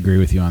 yeah, I agree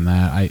with you on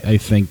that. I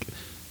think,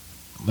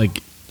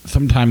 like,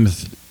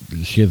 sometimes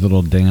she has a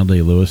little Daniel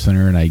Day-Lewis in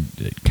her, and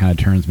it kind of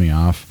turns me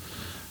off.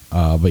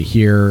 But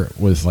here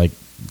was like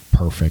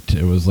perfect.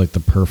 It was like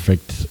the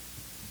perfect.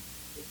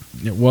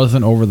 It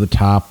wasn't over the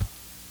top,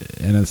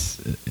 in a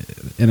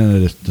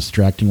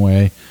distracting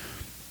way.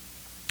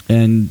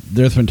 And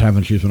there's been times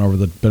when she's been over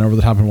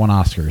the top and won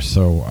Oscars,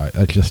 so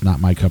it's just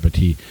not my cup of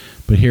tea.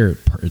 But here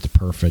it's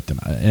perfect.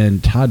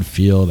 And Todd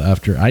Field,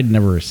 after I'd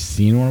never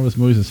seen one of his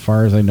movies as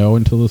far as I know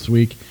until this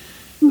week,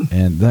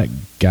 and that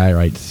guy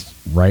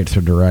writes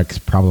or directs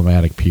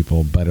problematic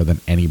people better than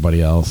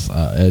anybody else.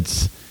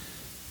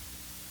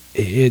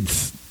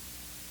 It's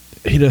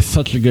he does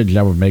such a good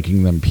job of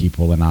making them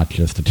people and not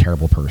just a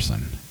terrible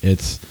person.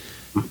 It's,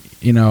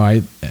 speaking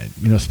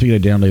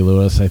of Daniel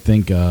Day-Lewis, I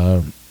think,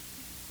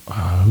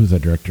 who's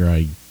that director?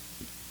 I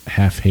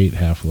half hate,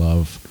 half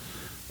love,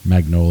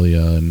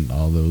 Magnolia and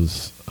all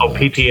those.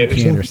 P.T.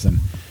 Anderson.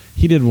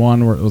 He did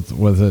one where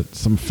was it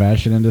some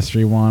fashion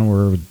industry one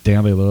where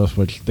Daniel Day-Lewis,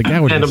 which the guy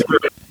was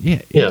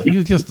he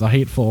was just a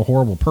hateful,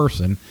 horrible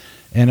person,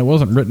 and it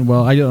wasn't written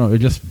well. I don't know. It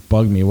just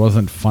bugged me. It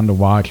wasn't fun to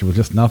watch. It was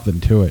just nothing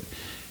to it.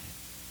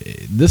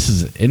 This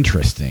is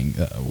interesting,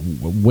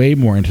 way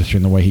more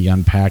interesting the way he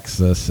unpacks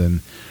this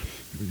and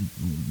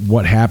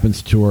what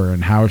happens to her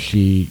and how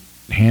she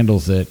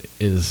handles it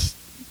is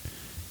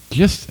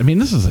just,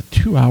 this is a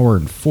 2 hour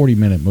and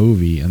 40-minute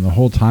movie, and the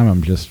whole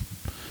time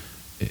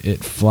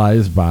it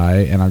flies by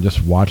and I'm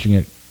just watching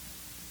it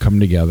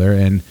come together,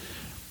 and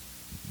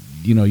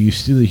you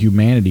see the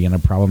humanity in a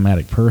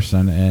problematic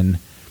person, and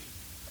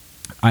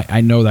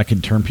I know that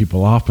can turn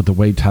people off, but the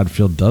way Todd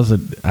Field does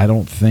it, I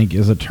don't think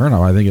is a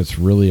turnoff. I think it's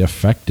really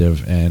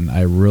effective, and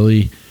I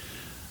really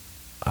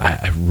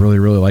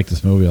like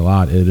this movie a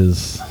lot. It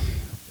is,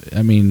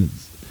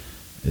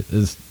 it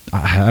is.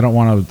 I don't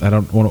want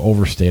to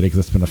overstate it because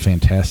it's been a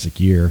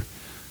fantastic year,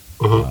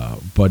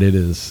 but it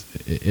is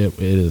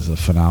a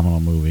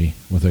phenomenal movie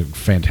with a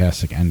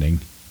fantastic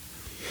ending.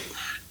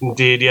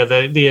 Indeed, yeah.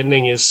 The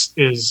ending is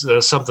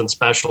something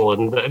special,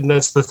 and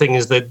that's the thing,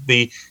 is that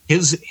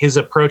his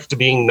approach to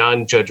being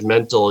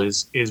non-judgmental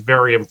is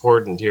very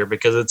important here,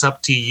 because it's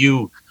up to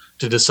you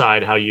to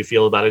decide how you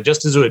feel about it,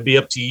 just as it would be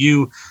up to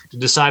you to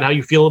decide how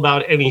you feel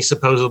about any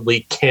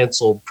supposedly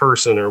canceled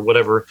person or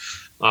whatever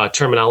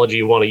terminology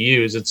you want to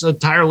use. It's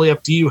entirely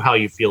up to you how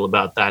you feel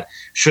about that.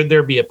 Should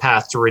there be a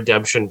path to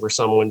redemption for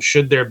someone?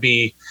 Should there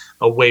be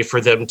a way for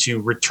them to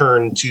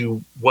return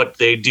to what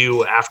they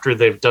do after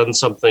they've done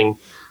something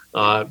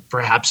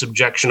perhaps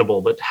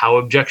objectionable? But how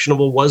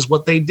objectionable was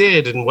what they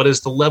did, and what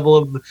is the level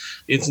of?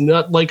 It's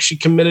not like she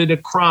committed a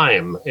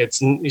crime.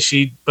 But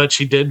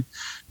she did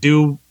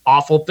do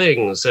awful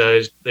things.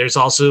 There's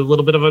also a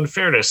little bit of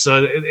unfairness.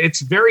 So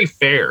it's very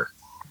fair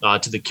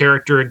to the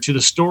character and to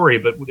the story,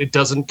 but it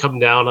doesn't come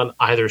down on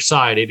either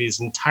side. It is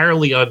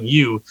entirely on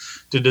you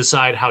to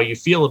decide how you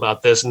feel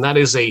about this, and that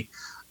is a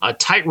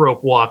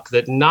tightrope walk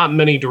that not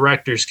many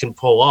directors can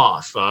pull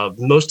off.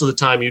 Most of the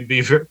time,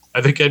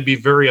 I think I'd be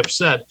very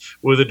upset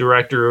with a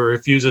director who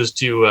refuses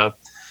to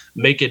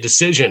make a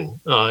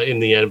decision in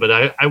the end. But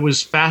I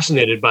was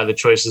fascinated by the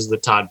choices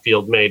that Todd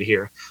Field made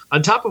here.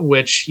 On top of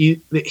which, he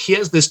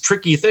has this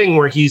tricky thing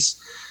where he's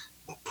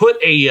put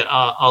a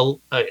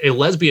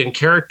lesbian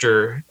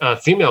character, a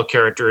female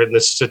character in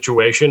this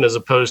situation, as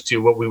opposed to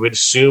what we would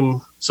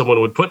assume someone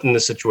would put in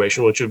this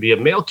situation, which would be a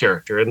male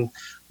character. And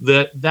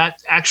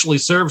that actually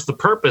serves the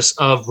purpose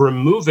of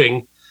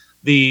removing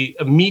the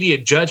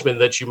immediate judgment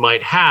that you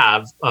might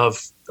have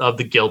of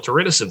the guilt or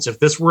innocence. If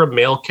this were a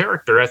male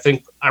character, I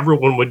think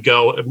everyone would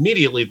go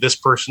immediately, this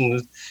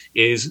person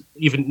is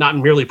even not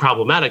merely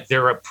problematic,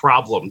 they're a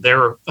problem.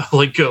 They're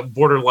like a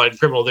borderline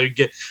criminal. They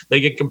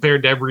get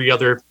compared to every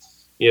other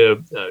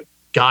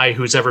guy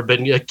who's ever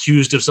been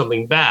accused of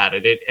something bad,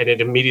 and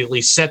it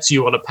immediately sets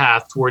you on a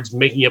path towards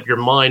making up your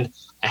mind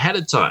ahead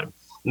of time.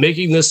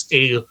 Making this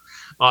a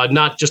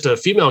not just a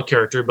female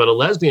character, but a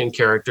lesbian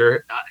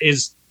character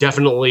is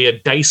definitely a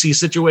dicey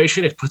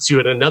situation. It puts you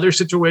in another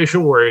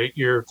situation where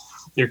you're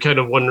kind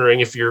of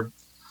wondering if you're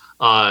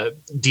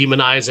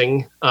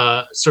demonizing,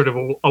 sort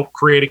of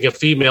creating a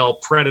female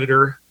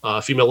predator,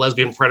 female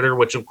lesbian predator,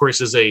 which of course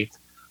is a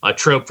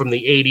trope from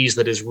the 80s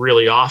that is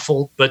really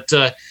awful. But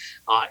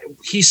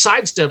he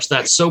sidesteps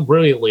that so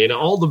brilliantly, and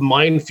all the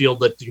minefield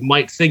that you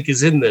might think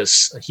is in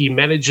this, he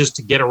manages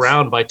to get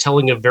around by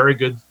telling a very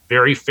good,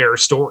 very fair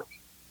story.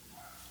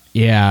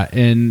 Yeah,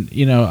 and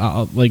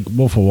like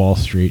Wolf of Wall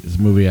Street is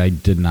a movie I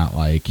did not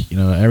like.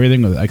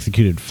 Everything was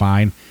executed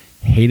fine.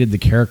 Hated the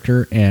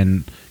character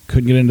and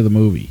couldn't get into the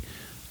movie.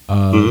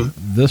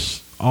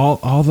 This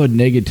all the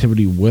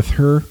negativity with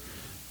her,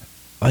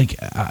 like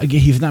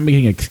he's not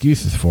making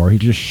excuses for.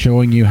 He's just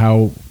showing you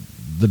how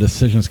the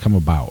decisions come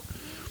about,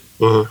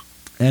 and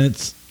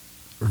it's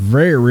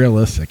very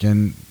realistic.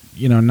 And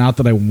not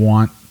that I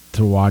want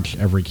to watch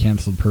every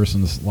canceled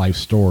person's life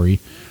story,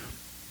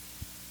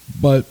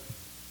 but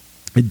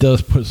it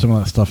does put some of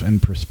that stuff in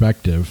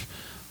perspective,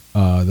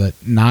 that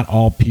not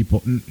all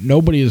people,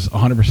 nobody is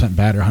 100%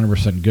 bad or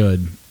 100%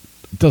 good.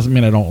 It doesn't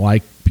mean I don't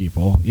like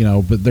people,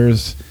 but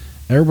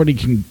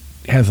everybody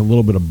has a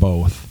little bit of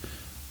both.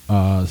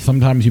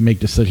 Sometimes you make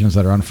decisions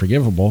that are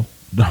unforgivable,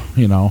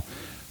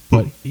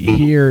 but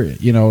here,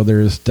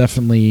 there's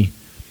definitely,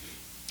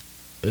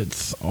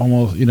 it's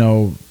almost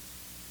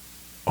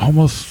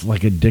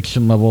like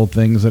addiction level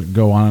things that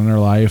go on in their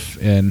life.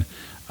 And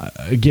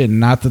again,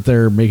 not that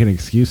they're making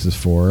excuses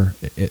for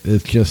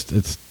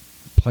it's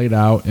played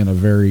out in a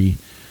very,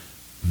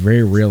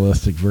 very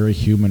realistic, very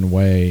human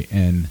way,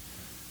 and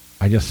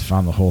I just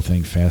found the whole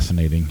thing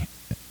fascinating.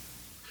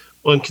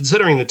 Well, and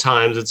considering the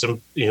times, it's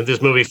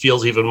this movie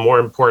feels even more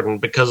important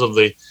because of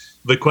the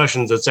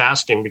questions it's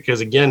asking.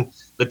 Because again,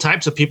 the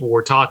types of people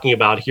we're talking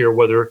about here,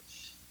 whether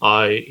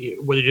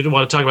Whether you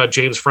want to talk about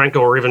James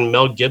Franco or even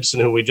Mel Gibson,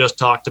 who we just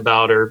talked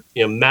about, or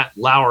Matt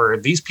Lauer,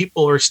 these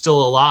people are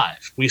still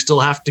alive. We still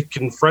have to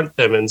confront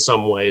them in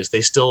some ways.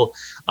 They still,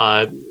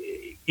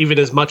 even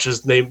as much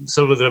as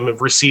some of them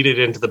have receded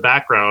into the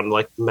background,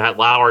 like Matt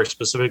Lauer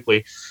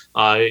specifically,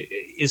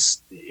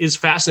 is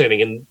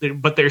fascinating.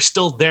 But they're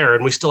still there,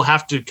 and we still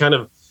have to kind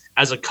of,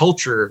 as a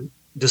culture,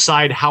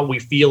 decide how we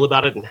feel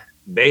about it, and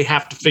they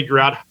have to figure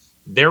out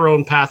their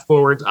own path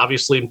forward.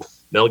 Obviously,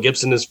 Mel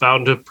Gibson has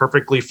found a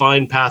perfectly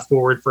fine path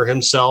forward for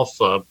himself.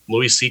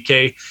 Louis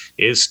C.K.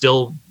 is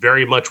still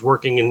very much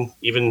working, and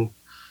even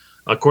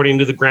according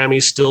to the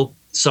Grammys, still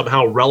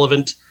somehow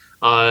relevant.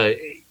 But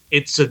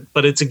it's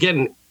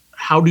again,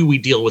 how do we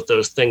deal with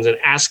those things, and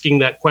asking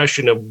that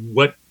question of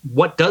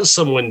what does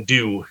someone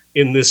do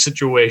in this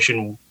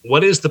situation?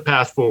 What is the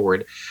path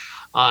forward?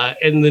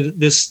 And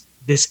this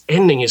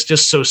ending is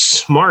just so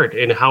smart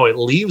in how it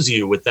leaves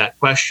you with that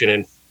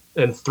question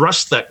and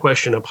thrusts that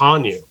question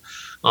upon you.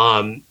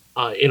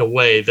 In a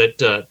way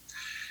that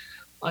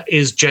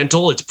is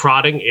gentle, it's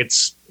prodding,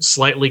 it's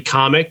slightly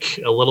comic,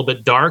 a little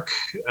bit dark,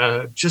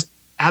 just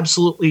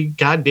absolutely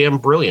goddamn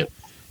brilliant.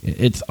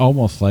 It's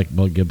almost like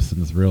Mel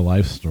Gibson's real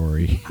life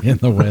story in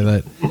the way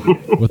that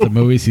with the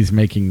movies he's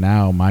making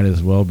now might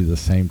as well be the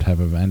same type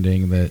of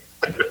ending that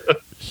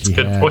he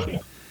had.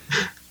 Point.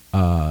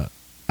 I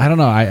don't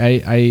know.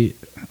 I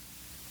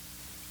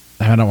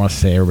don't want to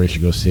say everybody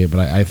should go see it, but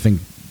I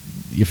think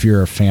if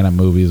you're a fan of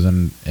movies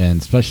and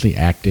especially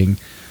acting,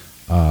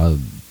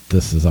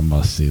 this is a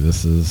must see.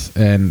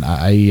 And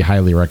I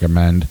highly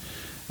recommend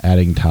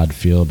adding Todd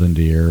Field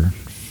into your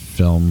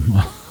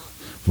film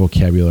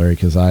vocabulary,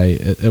 because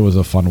it was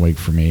a fun week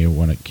for me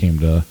when it came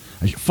to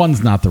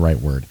fun's not the right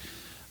word.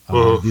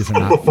 These are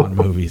not fun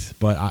movies,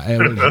 but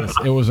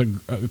it was a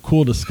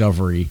cool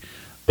discovery.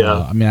 Yeah.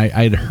 I mean,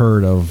 I'd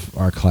heard of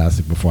our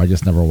classic before. I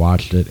just never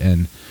watched it,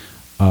 and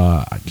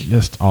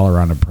just all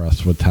around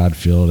impressed with Todd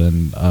Field,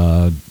 and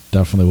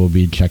definitely will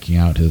be checking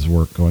out his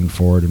work going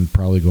forward and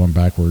probably going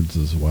backwards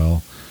as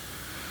well.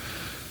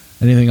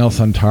 Anything else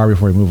on Tar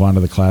before we move on to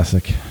the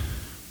classic?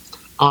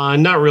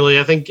 Not really.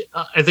 I think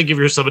if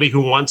you're somebody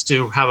who wants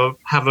to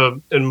have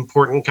an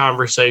important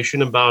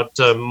conversation about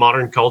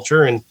modern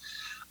culture, and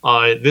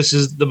this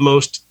is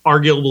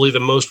arguably the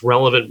most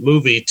relevant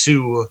movie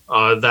to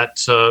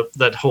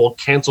that whole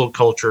cancel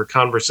culture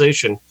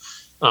conversation.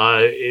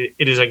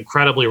 It is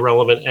incredibly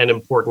relevant and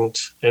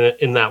important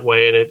in that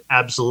way, and it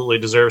absolutely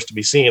deserves to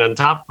be seen, on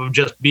top of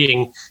just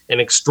being an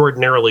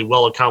extraordinarily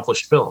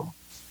well-accomplished film.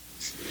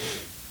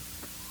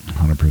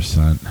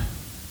 100%.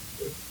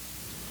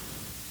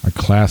 Our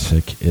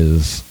classic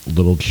is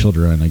Little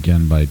Children,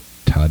 again by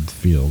Todd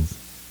Field.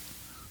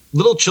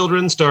 Little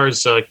Children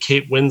stars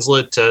Kate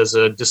Winslet as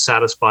a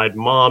dissatisfied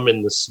mom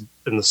in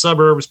the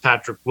suburbs.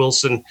 Patrick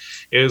Wilson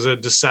is a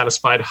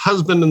dissatisfied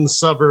husband in the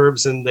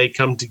suburbs, and they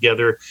come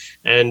together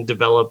and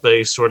develop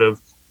a sort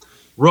of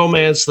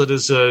romance that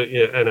is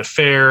an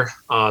affair.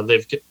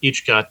 They've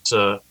each got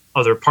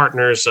other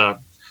partners,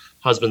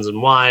 husbands and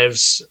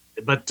wives,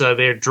 but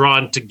they're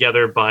drawn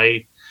together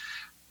by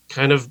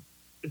kind of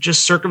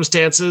just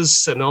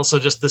circumstances, and also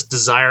just this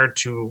desire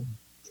to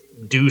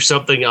do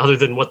something other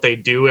than what they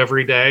do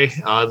every day.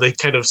 The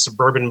kind of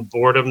suburban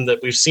boredom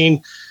that we've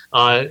seen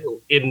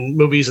in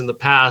movies in the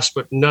past,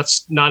 but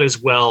not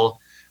as well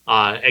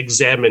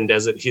examined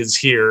as it is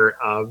here.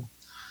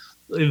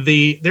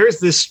 There's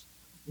this,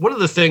 one of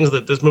the things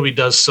that this movie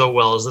does so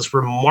well is this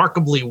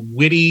remarkably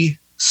witty,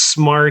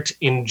 smart,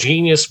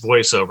 ingenious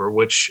voiceover,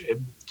 which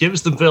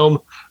gives the film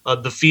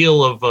the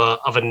feel of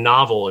a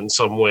novel in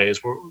some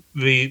ways. Where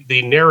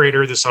the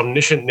narrator, this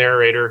omniscient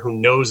narrator who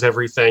knows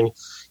everything,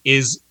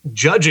 is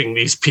judging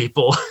these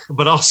people,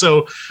 but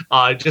also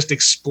just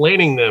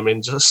explaining them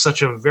in just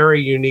such a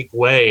very unique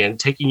way and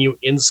taking you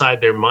inside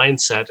their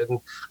mindset.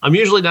 And I'm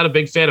usually not a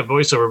big fan of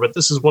voiceover, but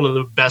this is one of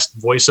the best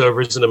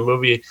voiceovers in a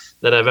movie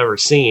that I've ever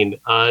seen.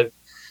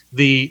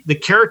 The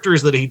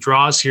characters that he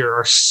draws here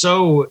are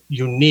so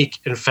unique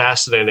and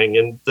fascinating,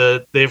 and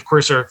they of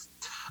course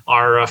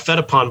are fed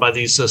upon by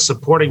these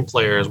supporting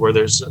players, where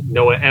there's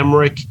Noah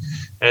Emmerich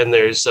and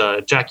there's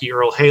Jackie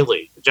Earle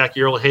Haley.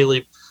 Jackie Earle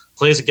Haley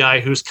plays a guy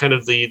who's kind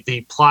of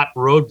the plot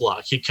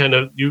roadblock. He kind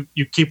of you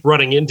keep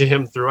running into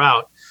him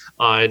throughout,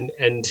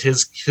 and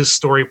his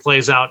story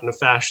plays out in a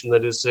fashion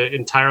that is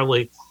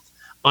entirely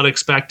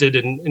unexpected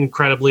and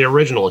incredibly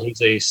original.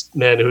 He's a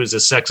man who is a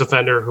sex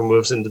offender who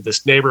moves into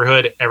this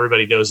neighborhood.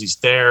 Everybody knows he's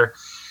there.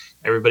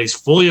 Everybody's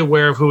fully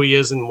aware of who he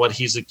is and what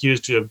he's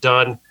accused to have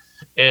done.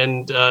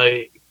 And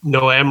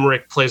Noah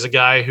Emmerich plays a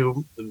guy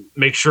who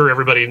makes sure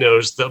everybody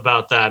knows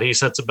about that. He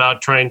sets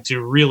about trying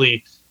to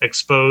really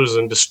expose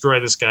and destroy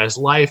this guy's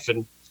life,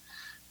 and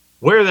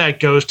where that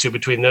goes to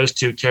between those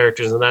two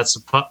characters and that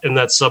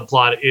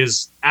subplot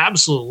is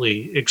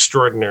absolutely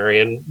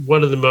extraordinary, and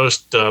one of the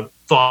most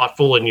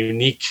thoughtful and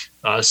unique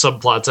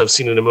subplots I've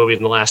seen in a movie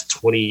in the last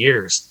 20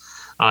 years.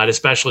 And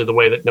especially the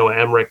way that Noah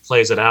Emmerich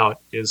plays it out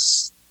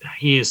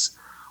he's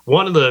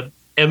one of the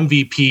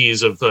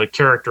MVPs of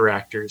character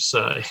actors.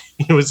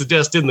 He was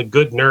just in The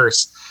Good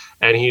Nurse,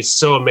 and he's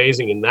so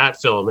amazing in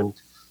that film. And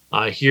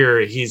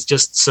here he's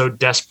just so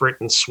desperate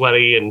and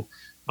sweaty and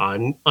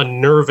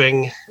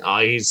unnerving.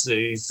 He's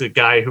the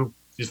guy who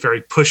is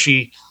very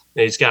pushy,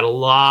 and he's got a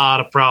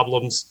lot of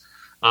problems,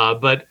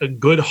 but a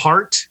good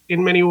heart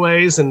in many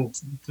ways. And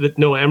that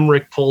Noah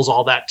Emmerich pulls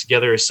all that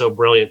together is so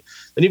brilliant.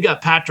 Then you've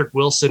got Patrick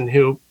Wilson,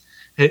 who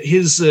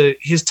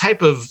his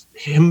type of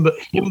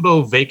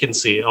himbo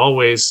vacancy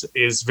always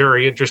is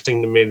very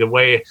interesting to me. The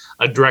way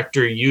a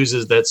director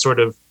uses that sort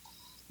of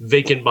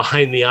vacant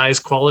behind the eyes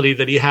quality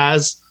that he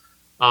has.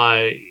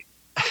 Todd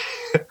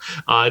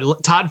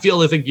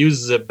Field, I think,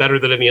 uses it better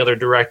than any other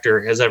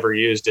director has ever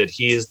used it.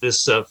 He is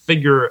this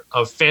figure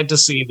of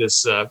fantasy,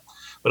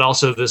 but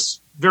also this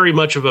very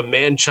much of a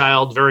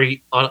man-child,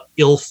 very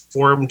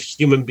ill-formed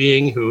human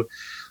being who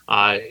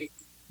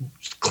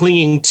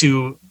clinging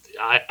to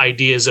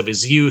ideas of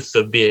his youth,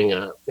 of being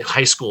a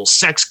high school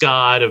sex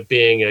god, of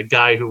being a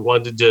guy who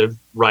wanted to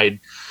ride,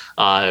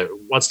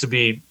 wants to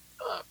be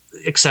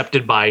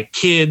accepted by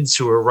kids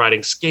who are riding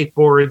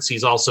skateboards.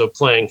 He's also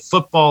playing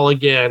football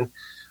again,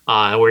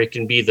 where he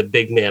can be the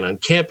big man on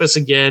campus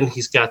again.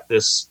 He's got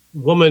this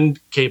woman,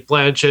 Cate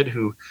Blanchett,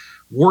 who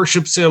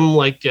worships him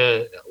like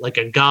a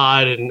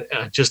god and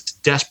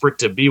just desperate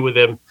to be with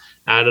him.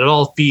 And it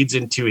all feeds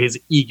into his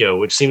ego,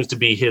 which seems to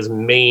be his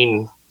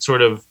main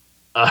sort of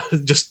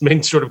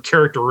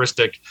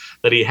characteristic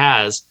that he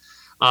has.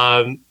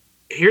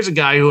 Here's a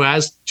guy who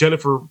has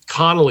Jennifer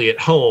Connelly at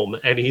home,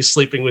 and he's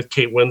sleeping with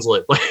Kate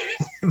Winslet.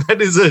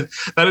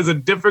 That is a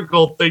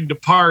difficult thing to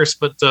parse,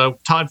 but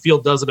Todd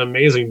Field does an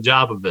amazing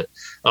job of it,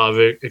 of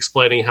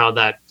explaining how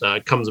that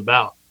comes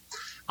about.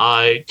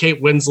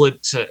 Kate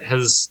Winslet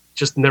has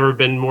just never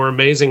been more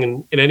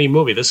amazing in any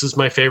movie. This is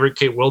my favorite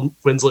Kate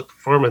Winslet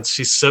performance.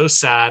 She's so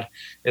sad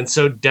and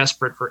so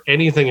desperate for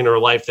anything in her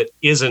life that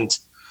isn't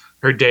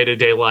her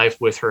day-to-day life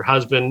with her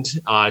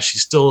husband.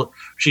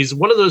 She's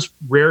one of those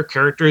rare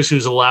characters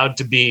who's allowed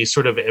to be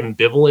sort of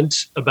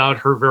ambivalent about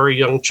her very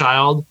young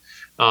child,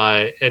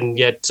 and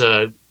yet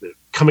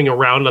coming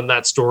around on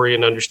that story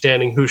and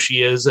understanding who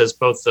she is as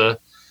both a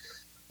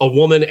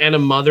woman and a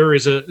mother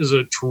is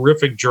a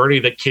terrific journey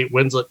that Kate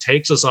Winslet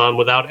takes us on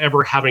without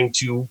ever having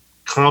to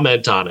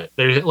comment on it.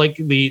 There's like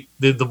the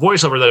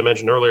voiceover that I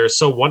mentioned earlier is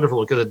so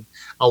wonderful because it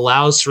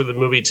allows for the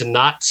movie to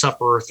not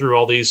suffer through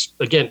all these,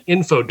 again,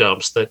 info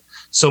dumps that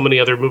so many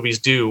other movies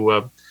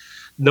do.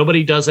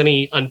 Nobody does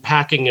any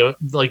unpacking of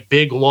like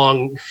big,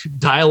 long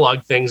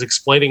dialogue things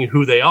explaining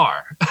who they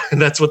are.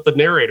 And that's what the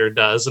narrator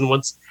does. And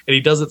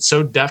he does it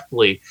so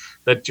deftly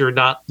that you're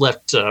not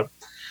left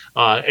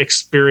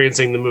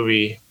experiencing the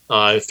movie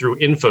through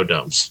info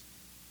dumps.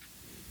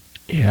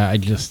 Yeah,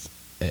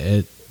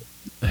 it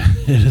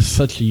is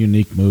such a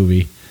unique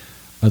movie.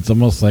 It's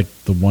almost like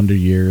the Wonder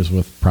Years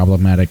with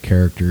problematic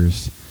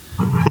characters.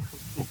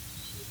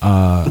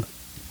 I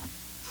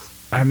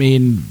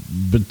mean,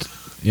 but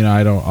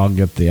I'll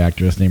get the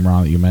actress name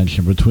wrong that you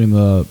mentioned. Between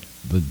the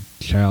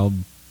child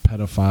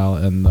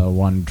pedophile and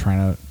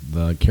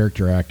the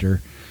character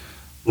actor,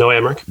 Noah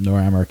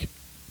Emmerich.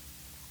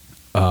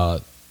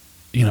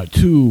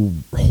 Two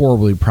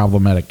horribly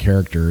problematic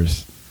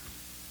characters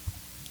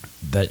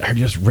that are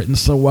just written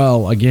so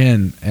well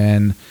again.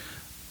 And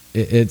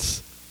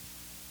it's,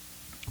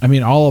 I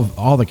mean,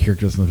 all the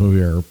characters in the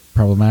movie are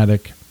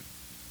problematic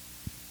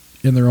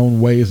in their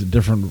own ways at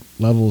different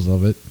levels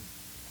of it.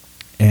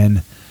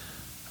 And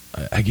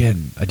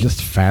again,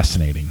 just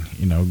fascinating,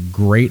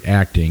 great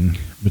acting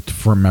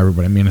from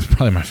everybody. I mean, it's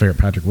probably my favorite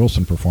Patrick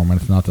Wilson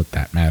performance. Not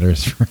that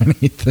matters for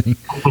anything,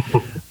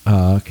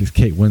 because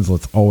Kate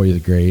Winslet's always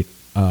great.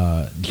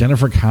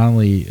 Jennifer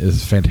Connelly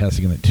is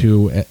fantastic in it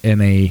too.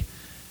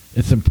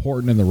 It's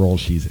important in the role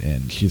she's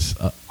in. She's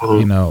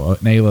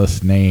an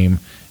A-list name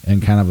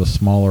and kind of a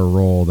smaller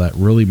role that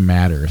really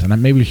matters.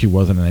 And maybe she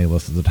wasn't an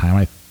A-list at the time.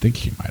 I think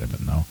she might have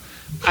been though.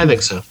 I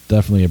think so.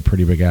 Definitely a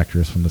pretty big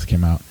actress when this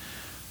came out.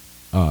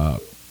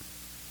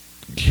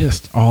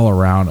 Just all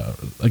around,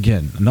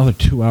 again, another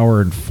 2 hour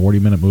and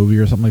 40-minute movie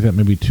or something like that,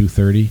 maybe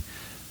 2:30.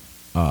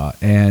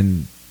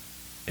 And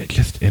it's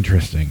just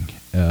interesting.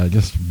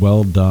 Just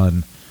well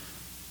done.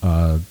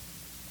 I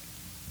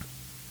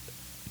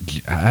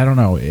don't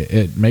know.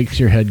 It makes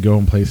your head go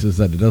in places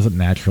that it doesn't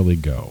naturally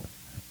go.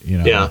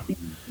 Yeah.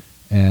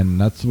 And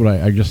that's what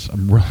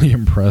I'm really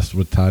impressed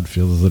with Todd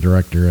Field as a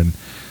director, and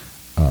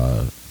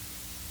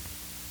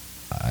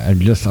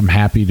I'm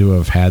happy to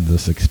have had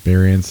this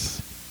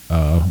experience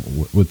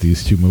with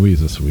these two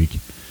movies this week.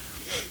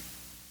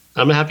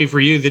 I'm happy for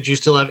you that you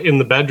still have In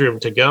the Bedroom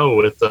to go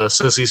with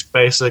Sissy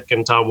Spacek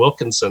and Tom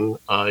Wilkinson.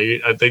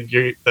 I think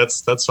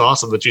that's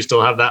awesome that you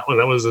still have that one.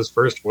 That was his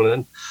first one,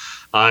 and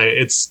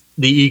it's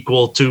the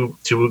equal to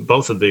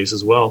both of these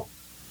as well.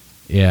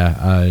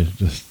 Yeah,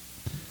 just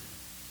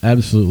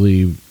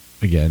absolutely.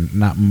 Again,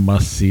 not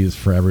must-sees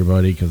for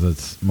everybody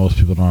because most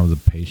people don't have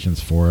the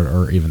patience for it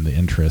or even the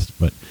interest.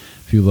 But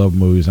if you love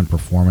movies and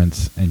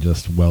performance and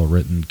just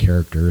well-written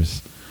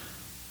characters,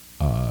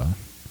 I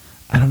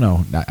don't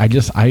know.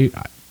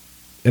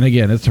 and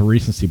again, it's a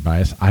recency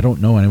bias. I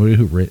don't know anybody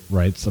who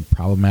writes a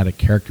problematic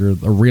character,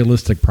 a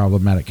realistic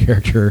problematic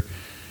character,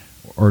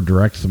 or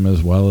directs them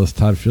as well as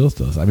Todd Fields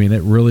does. I mean,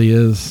 it really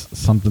is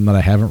something that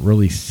I haven't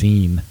really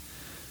seen.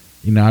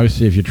 You know,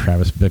 obviously if you're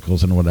Travis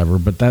Bickles and whatever,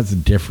 but that's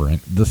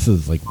different. This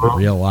is like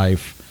real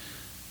life,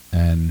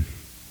 and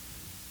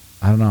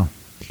I don't know,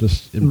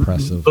 just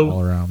impressive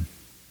all around.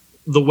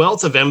 The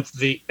wealth of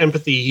empathy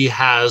he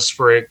has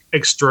for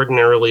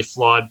extraordinarily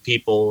flawed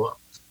people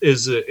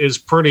is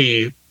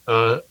pretty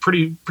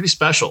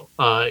special.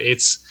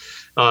 It's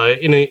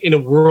in a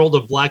world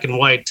of black and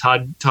white,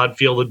 Todd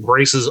Field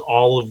embraces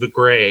all of the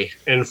gray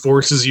and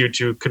forces you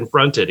to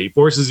confront it. He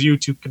forces you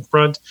to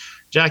confront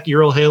Jackie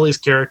Earle Haley's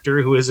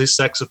character, who is a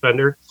sex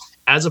offender,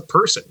 as a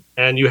person,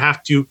 and you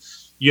have to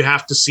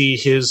see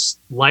his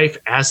life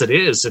as it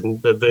is,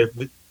 and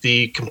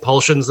the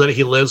compulsions that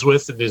he lives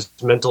with, and his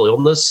mental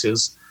illness,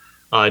 his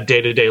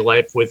day-to-day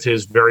life with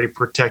his very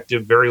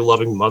protective, very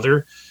loving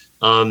mother.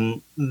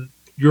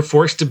 You're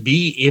forced to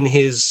be in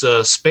his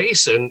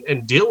space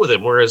and deal with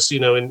him. Whereas, you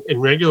know,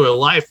 in regular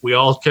life, we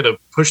all kind of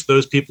push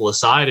those people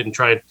aside and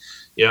try,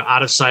 you know,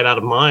 out of sight, out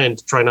of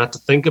mind, try not to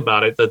think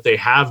about it, that they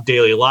have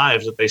daily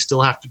lives, that they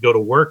still have to go to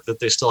work, that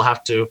they still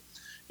have to,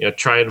 you know,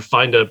 try and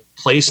find a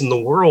place in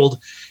the world,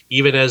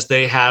 even as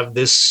they have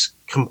this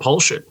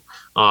compulsion,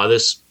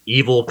 this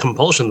evil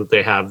compulsion that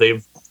they have.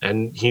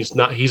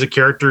 He's a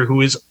character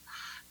who is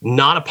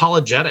not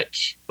apologetic,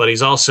 but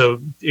he's also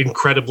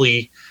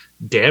incredibly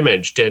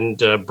damaged and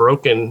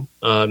broken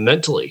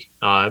mentally.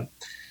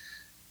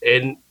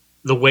 And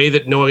the way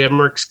that Noah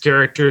Emmerich's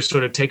character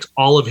sort of takes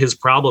all of his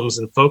problems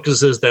and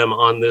focuses them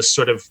on this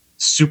sort of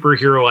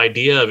superhero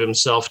idea of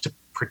himself to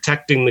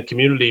protecting the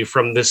community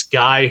from this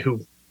guy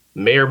who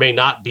may or may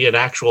not be an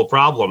actual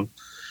problem.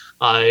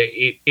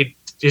 It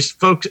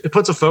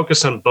puts a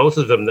focus on both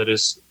of them that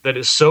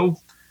is so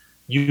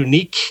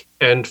unique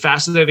and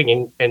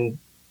fascinating and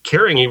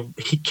caring.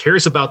 He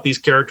cares about these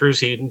characters.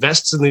 He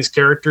invests in these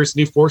characters, and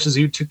he forces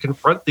you to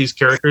confront these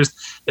characters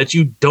that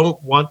you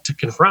don't want to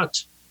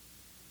confront.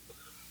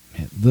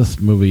 This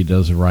movie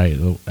does right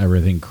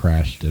everything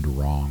Crash did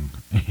wrong.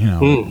 You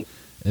know,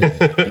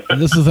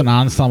 this is an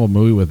ensemble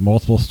movie with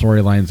multiple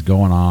storylines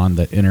going on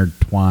that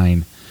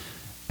intertwine,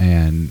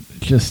 and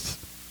just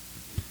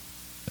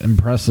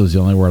impressive is the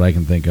only word I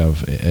can think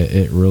of.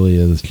 It really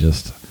is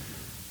just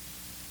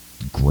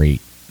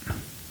great.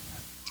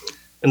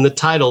 And the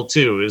title,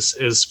 too, is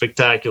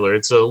spectacular.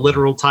 It's a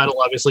literal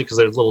title, obviously, because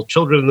there's little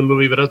children in the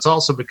movie, but it's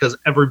also because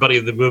everybody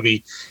in the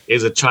movie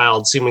is a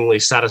child seemingly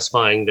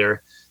satisfying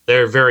their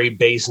very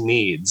base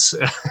needs.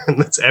 And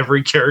that's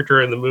every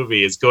character in the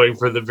movie is going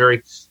for the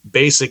very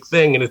basic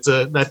thing. And it's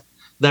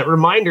that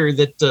reminder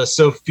that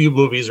so few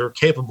movies are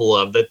capable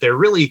of, that they're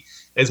really,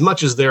 as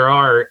much as there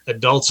are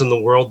adults in the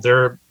world,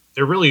 there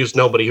really is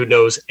nobody who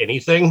knows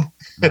anything.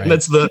 Right. And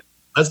that's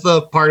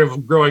the part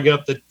of growing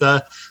up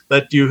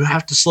that you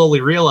have to slowly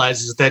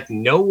realize, is that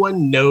no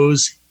one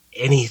knows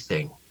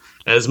anything.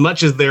 As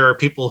much as there are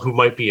people who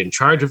might be in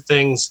charge of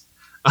things,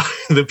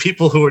 the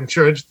people who are in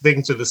charge of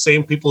things are the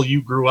same people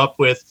you grew up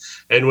with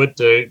and went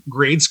to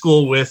grade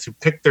school with, who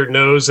picked their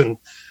nose and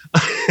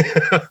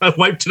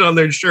wiped it on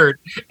their shirt.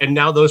 And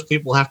now those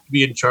people have to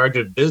be in charge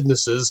of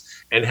businesses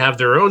and have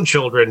their own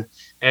children,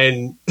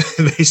 and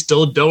they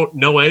still don't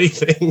know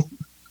anything.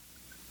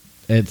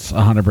 It's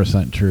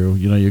 100% true.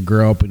 You know, you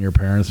grow up and your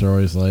parents are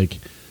always like,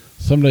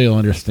 someday you'll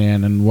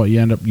understand. And what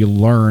you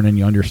learn and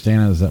you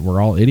understand is that we're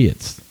all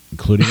idiots,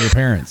 including your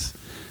parents.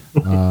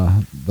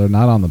 They're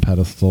not on the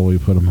pedestal we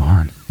put them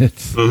on.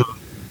 It's,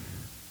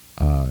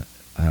 I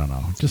don't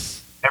know.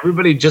 Just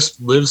everybody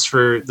just lives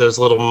for those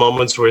little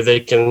moments where they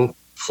can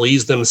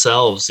please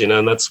themselves, you know,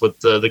 and that's what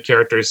the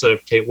characters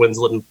of Kate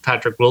Winslet and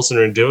Patrick Wilson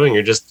are doing.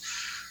 Are just,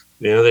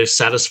 you know, they're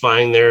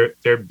satisfying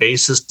their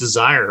basest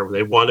desire.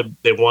 They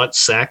want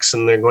sex,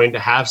 and they're going to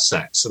have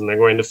sex, and they're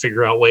going to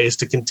figure out ways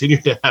to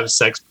continue to have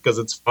sex because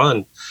it's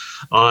fun,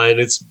 and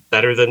it's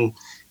better than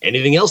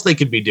anything else they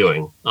could be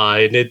doing.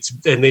 And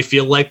they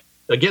feel like,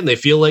 again, they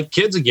feel like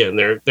kids again.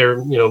 They're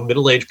you know,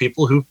 middle-aged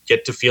people who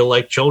get to feel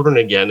like children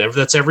again.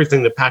 That's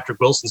everything that Patrick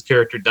Wilson's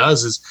character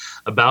does, is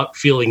about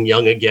feeling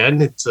young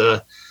again. It's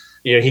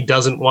you know, he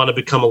doesn't want to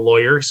become a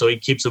lawyer, so he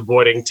keeps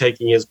avoiding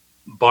taking his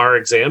bar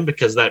exam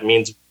because that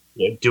means,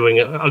 you know, doing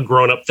a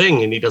grown-up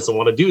thing, and he doesn't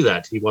want to do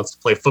that. He wants to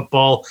play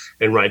football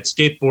and ride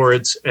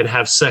skateboards and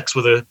have sex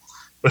with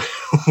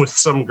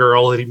some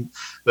girl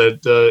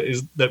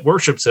that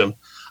worships him.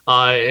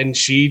 And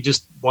she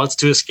just wants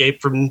to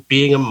escape from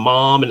being a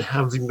mom and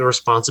having the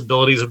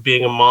responsibilities of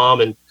being a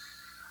mom. And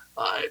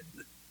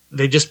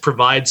they just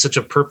provide such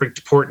a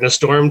perfect port in a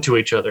storm to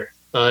each other,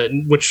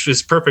 which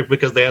is perfect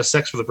because they have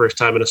sex for the first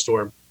time in a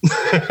storm.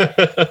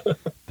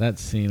 That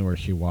scene where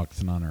she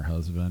walks in on her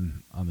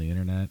husband on the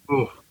internet.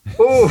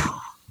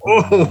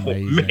 Oh,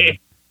 man.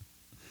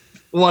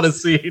 What a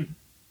scene.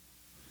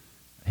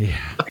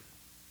 Yeah.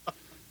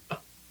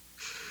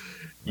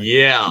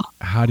 Yeah.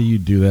 How do you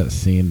do that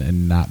scene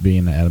and not be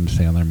in an Adam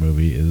Sandler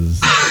movie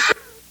is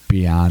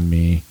beyond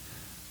me.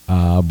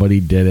 But he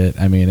did it.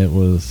 I mean, it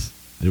was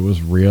It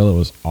was real. It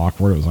was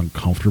awkward. It was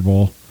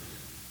uncomfortable.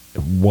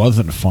 It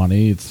wasn't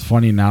funny. It's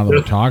funny now that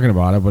we're talking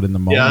about it, but in the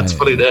moment, yeah, it's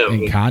funny now.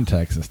 In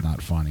context, it's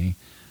not funny.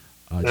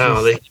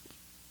 No,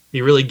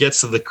 he really gets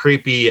to the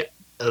creepy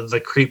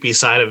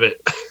side of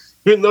it.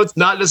 Even though it's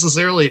not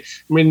necessarily,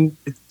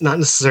 it's not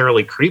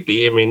necessarily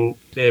creepy.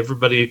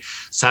 Everybody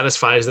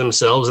satisfies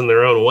themselves in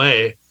their own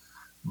way,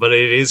 but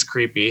it is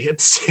creepy at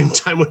the same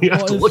time when you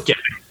have to look at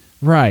it.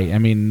 Right.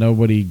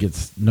 Nobody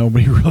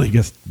really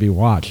gets to be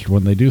watched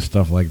when they do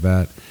stuff like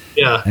that.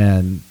 Yeah.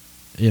 And,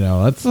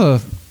 that's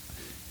a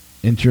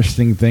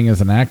interesting thing as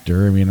an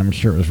actor. I'm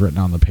sure it was written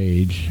on the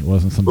page. It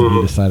wasn't something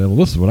he decided, well,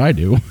 this is what I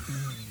do.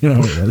 It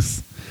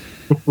was.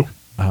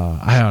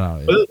 I don't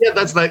know. But yeah,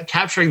 that's that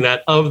capturing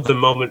that of the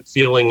moment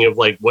feeling of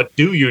like, what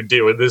do you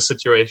do in this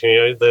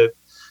situation?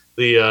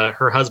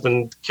 Her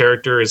husband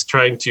character is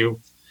trying to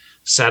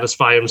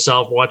satisfy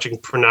himself watching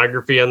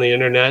pornography on the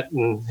internet,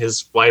 and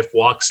his wife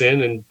walks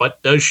in, and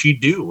what does she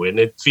do? And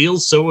it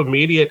feels so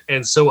immediate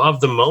and so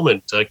of the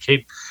moment.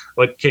 Kate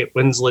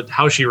Winslet,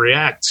 how she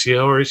reacts, she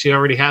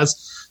already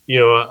has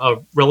a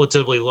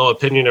relatively low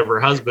opinion of her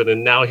husband,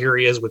 and now here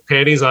he is with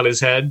panties on his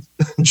head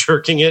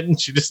jerking it, and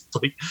she just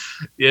like,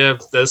 yeah,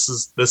 this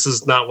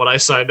is not what I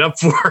signed up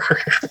for.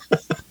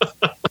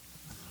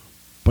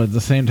 But at the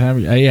same time,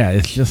 yeah,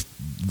 it's just,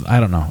 I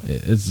don't know,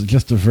 it's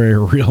just a very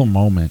real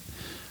moment.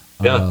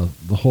 Yeah.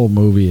 The whole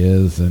movie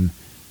is, and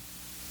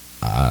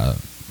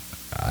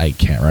I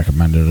can't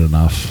recommend it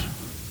enough.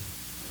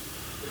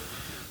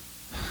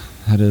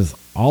 That is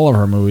all of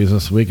our movies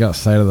this week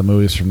outside of the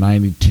movies from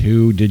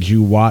 92. Did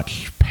you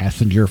watch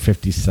Passenger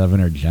 57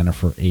 or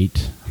Jennifer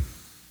 8?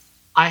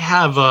 I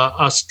have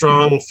a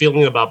strong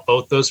feeling about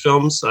both those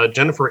films.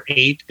 Jennifer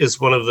 8 is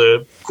one of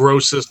the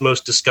grossest,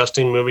 most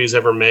disgusting movies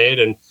ever made,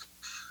 and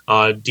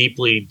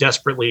deeply,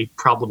 desperately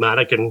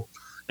problematic and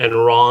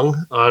wrong,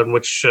 in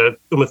which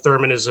Uma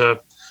Thurman is a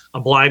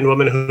blind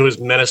woman who is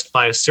menaced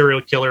by a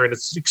serial killer, and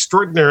it's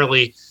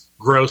extraordinarily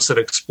gross and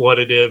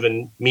exploitative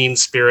and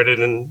mean-spirited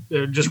and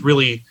just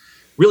really,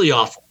 really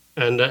awful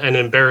and an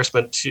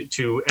embarrassment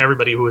to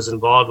everybody who was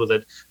involved with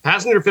it.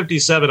 Passenger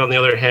 57, on the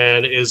other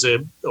hand, is a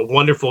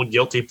wonderful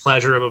guilty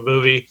pleasure of a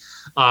movie.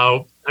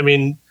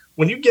 When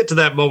you get to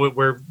that moment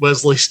where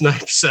Wesley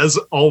Snipes says,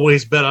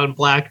 "Always bet on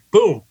black,"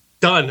 boom,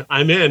 done,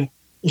 I'm in.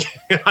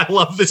 I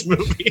love this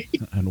movie.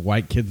 And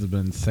white kids have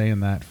been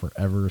saying that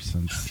forever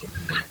since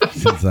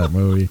that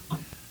movie.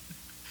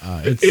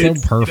 It's so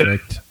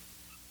perfect.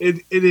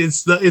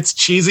 It's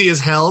cheesy as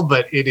hell,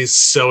 but it is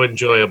so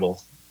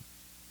enjoyable.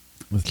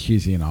 It's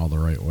cheesy in all the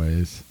right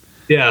ways.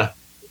 Yeah.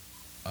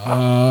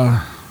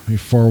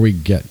 Before we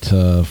get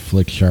to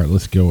Flick Chart,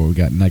 let's go what we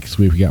got next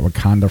week. We got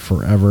Wakanda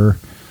Forever,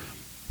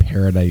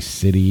 Paradise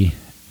City,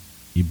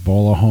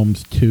 Ebola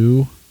Homes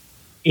 2.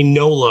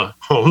 Enola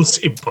Holmes.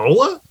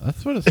 Ebola?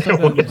 That's what it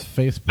said on his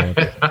Facebook.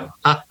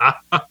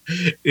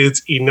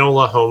 It's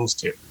Enola Holmes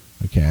 2.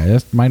 Okay,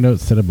 my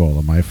notes said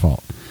Ebola. My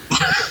fault.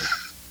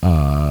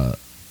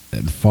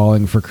 And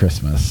Falling for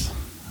Christmas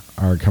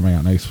are coming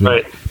out next week.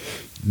 Right.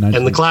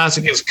 And the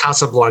classic is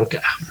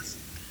Casablanca.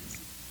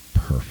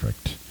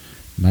 Perfect.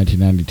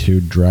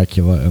 1992,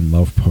 Dracula and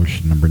Love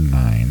Potion number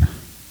 9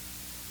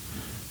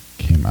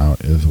 came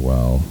out as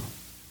well.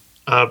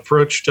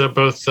 Approached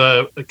both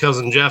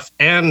Cousin Jeff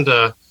and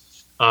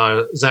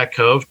Zach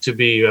Cove to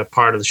be a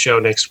part of the show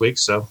next week,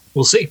 so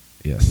we'll see.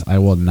 Yes, I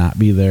will not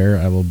be there.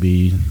 I will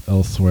be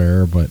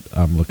elsewhere, but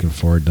I'm looking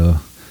forward to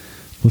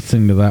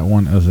listening to that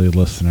one as a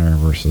listener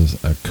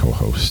versus a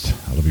co-host.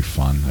 That'll be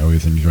fun. I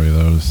always enjoy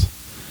those.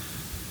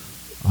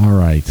 All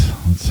right,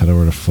 let's head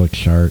over to Flick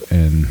Chart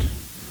and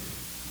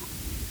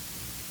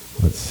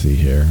let's see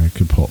here. I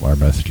could pull up our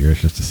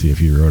messages just to see if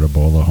you wrote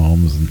Ebola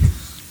Holmes. And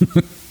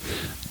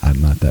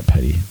I'm not that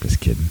petty. Just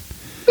kidding.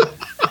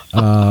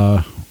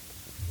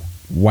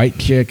 White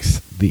Chicks,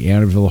 The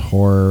Amityville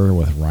Horror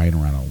with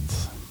Ryan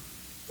Reynolds.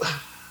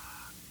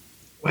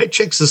 White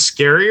Chicks is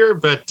scarier,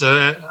 but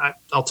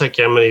I'll take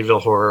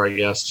Amityville Horror, I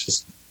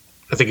guess.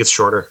 I think it's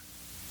shorter.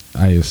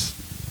 I just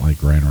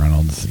like Ryan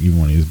Reynolds.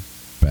 Even when he's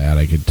bad,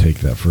 I could take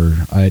that for...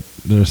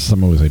 There's some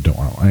movies I don't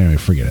want to... Anyway,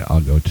 forget it.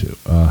 I'll go to...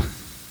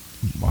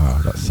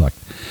 wow, that sucked.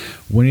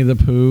 Winnie the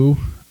Pooh,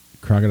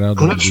 Crocodile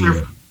Dundee. I'm not sure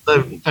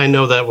if I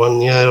know that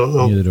one. Yeah, I don't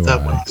know. Neither do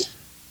that I. one.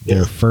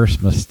 Their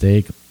First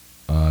Mistake,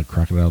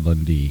 Crocodile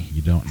Dundee.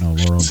 You don't know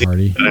Laurel and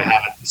Hardy? I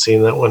haven't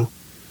seen that one.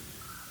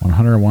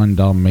 101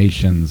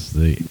 Dalmatians,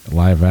 the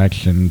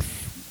live-action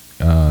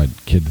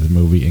kids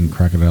movie in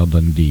Crocodile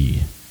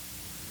Dundee.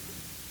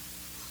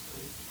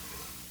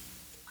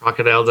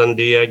 Crocodile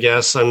Dundee, I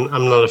guess. I'm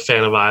not a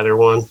fan of either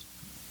one.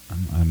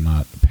 I'm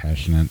not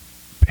passionate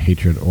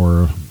hatred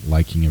or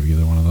liking of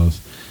either one of those.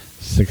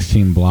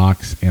 16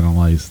 Blocks,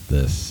 Analyze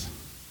This.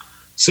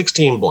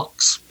 16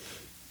 Blocks.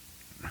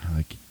 I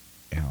like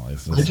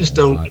Analyze This. I just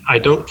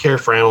don't care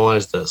for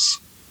Analyze This.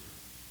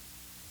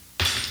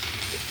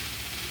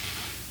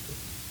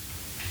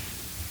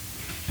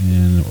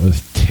 And it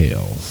was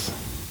Tails.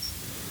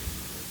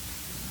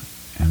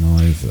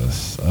 Analyze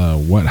This.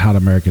 Wet Hot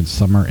American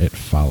Summer, It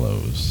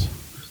Follows.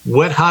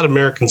 Wet Hot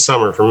American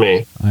Summer for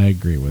me. I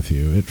agree with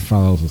you. It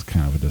Follows was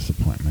kind of a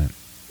disappointment,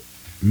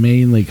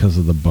 mainly because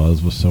of the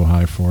buzz was so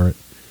high for it.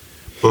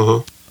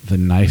 Mm-hmm. The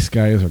Nice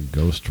Guys or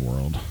Ghost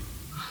World.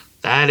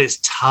 That is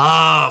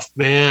tough,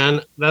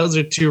 man. Those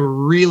are two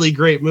really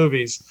great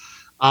movies.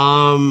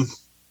 I'm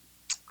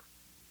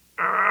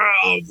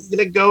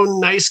gonna go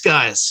Nice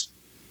Guys.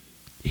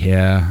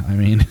 Yeah, I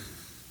mean,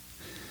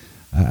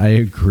 I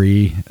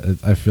agree.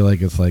 I feel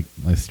like it's like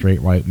my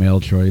straight white male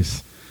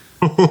choice.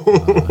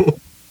 I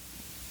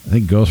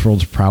think Ghost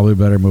World's probably a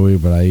better movie,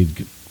 but I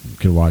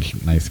could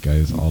watch Nice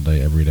Guys all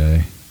day, every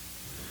day.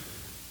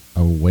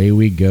 Away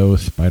We Go,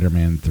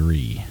 Spider-Man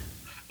 3.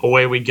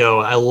 Away We Go.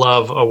 I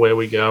love Away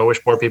We Go. I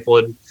wish more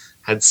people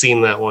had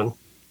seen that one.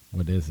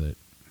 What is it?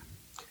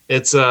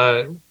 It's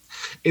John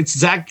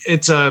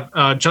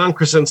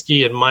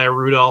Krasinski and Maya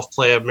Rudolph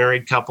play a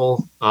married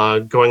couple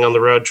going on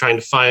the road trying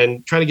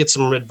to get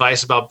some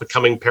advice about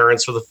becoming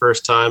parents for the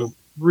first time.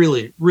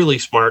 Really, really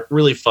smart,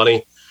 really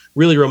funny,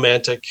 really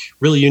romantic,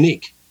 really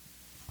unique.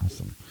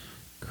 Awesome.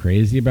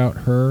 Crazy About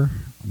Her.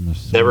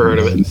 Never heard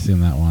of it. I haven't seen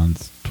that one.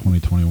 It's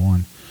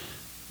 2021.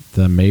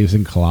 The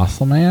Amazing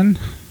Colossal Man.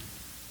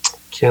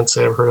 Can't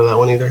say I've heard of that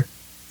one either.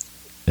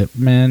 Ip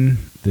Man.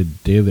 The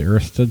Day the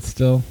Earth Stood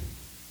Still.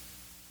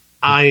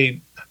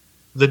 The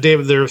Day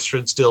the Earth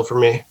Stood Still for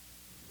me.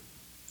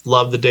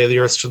 Love The Day the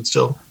Earth Stood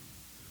Still.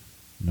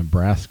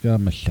 Nebraska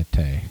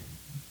Machete.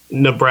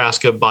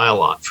 Nebraska by a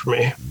lot for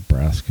me.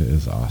 Nebraska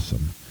is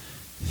awesome.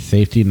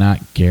 Safety Not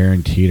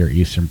Guaranteed or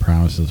Eastern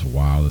Promises.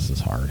 Wow, this is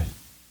hard.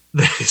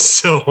 That is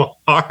so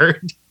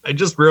hard. I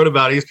just wrote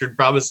about Eastern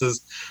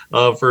Promises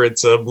for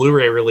its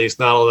Blu-ray release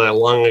not all that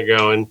long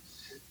ago, and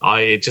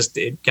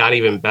it got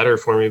even better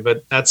for me.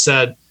 But that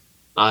said,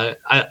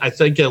 I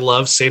think I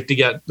love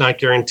Safety Not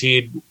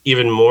Guaranteed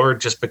even more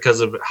just because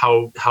of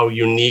how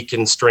unique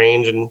and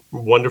strange and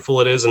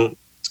wonderful it is, and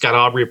it's got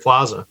Aubrey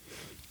Plaza.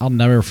 I'll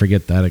never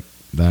forget that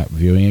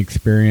viewing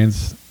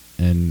experience,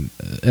 and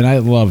I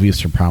love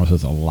Eastern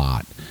Promises a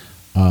lot,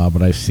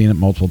 but I've seen it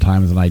multiple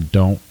times, and I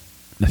don't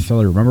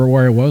necessarily remember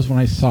where I was when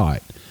I saw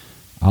it.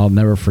 I'll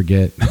never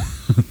forget,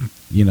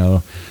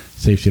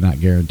 Safety Not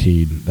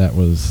Guaranteed. That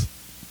was,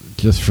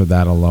 just for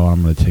that alone,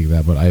 I'm going to take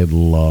that, but I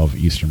love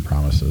Eastern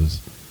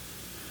Promises.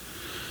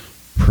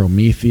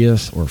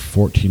 Prometheus or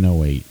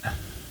 1408?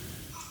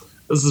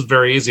 This is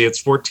very easy.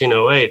 It's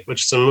 1408,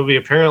 which is a movie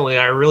apparently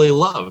I really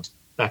loved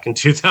back in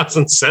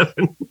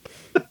 2007.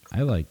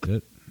 I liked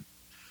it.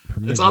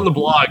 It's on the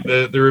blog.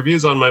 The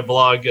review's on my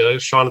blog,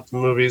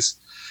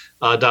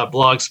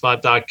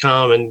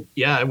 SeanAtTheMovies.blogspot.com. And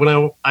yeah,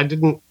 when I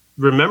didn't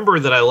remember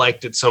that I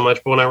liked it so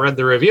much, but when I read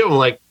the review, I'm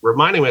like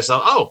reminding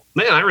myself, oh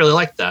man, I really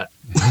liked that.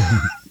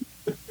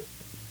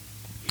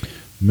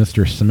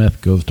 Mr.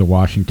 Smith Goes to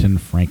Washington,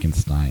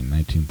 Frankenstein,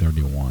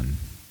 1931.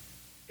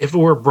 If it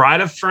were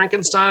Bride of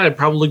Frankenstein, I'd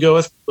probably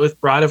go with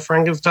Bride of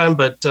Frankenstein,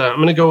 but I'm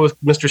going to go with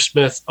Mr.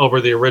 Smith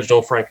over the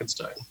original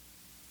Frankenstein.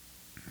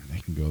 I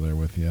can go there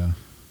with you.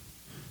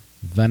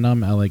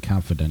 Venom, LA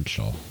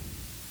Confidential.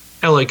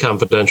 LA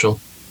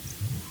Confidential.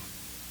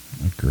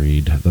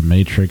 Agreed. The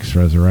Matrix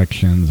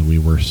Resurrections, We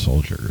Were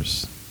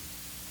Soldiers.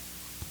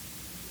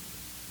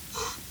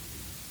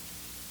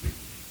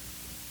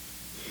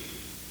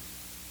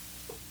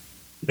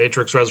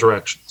 Matrix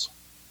Resurrections.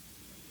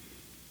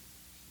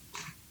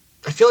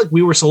 I feel like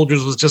We Were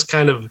Soldiers was just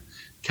kind of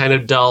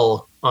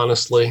dull,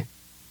 honestly.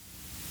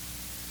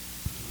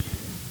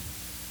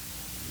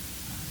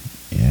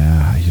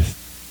 Yeah,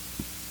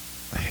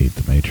 I hate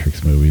the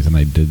Matrix movies, and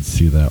I did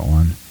see that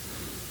one.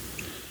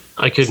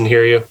 I couldn't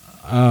hear you.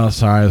 Oh,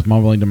 sorry, I was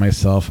mumbling to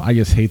myself. I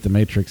just hate the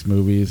Matrix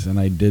movies, and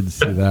I did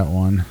see that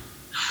one.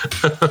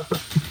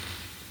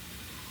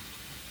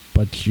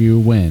 But you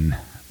win.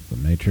 The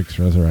Matrix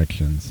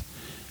Resurrections.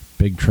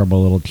 Big Trouble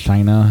in Little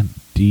China.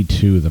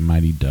 D2, The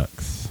Mighty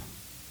Ducks.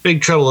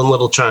 Big Trouble in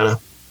Little China.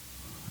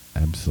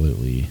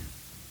 Absolutely.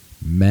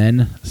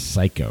 Men,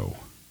 Psycho.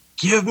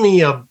 Give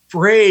me a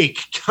break.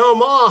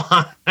 Come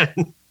on.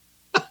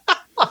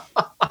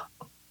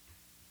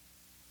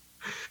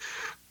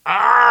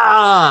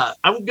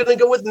 I'm going to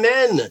go with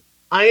Men.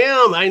 I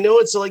am. I know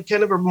it's like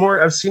kind of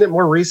I've seen it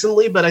more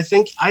recently, but I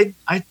think I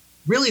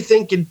really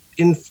think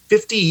in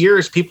 50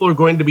 years, people are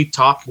going to be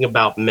talking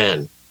about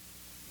Men.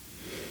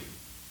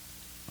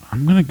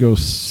 I'm going to go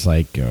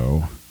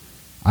Psycho.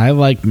 I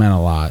like Men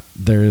a lot.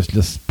 There is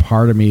just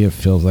part of me that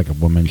feels like a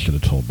woman should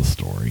have told the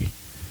story.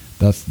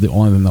 That's the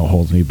only thing that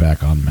holds me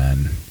back on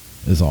Men,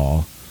 is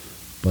all.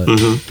 But,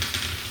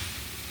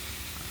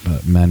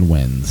 but Men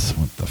wins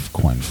with the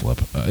coin flip.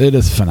 It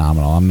is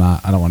phenomenal.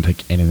 I don't want to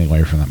take anything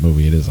away from that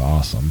movie. It is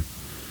awesome.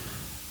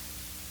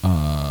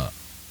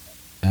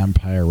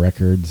 Empire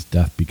Records,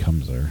 Death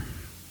Becomes Her.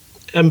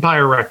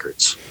 Empire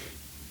Records.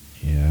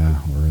 Yeah,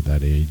 we're at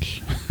that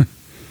age.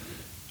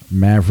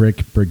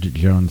 Maverick, Bridget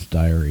Jones'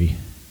 Diary.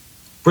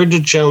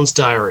 Bridget Jones'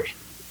 Diary.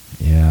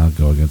 Yeah, I'll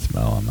go against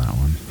Mel on that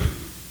one.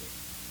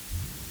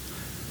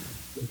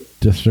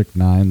 District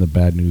 9, The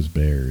Bad News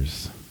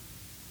Bears.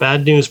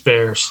 Bad News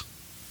Bears.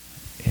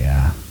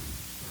 Yeah.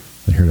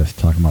 They heard us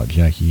talking about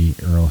Jackie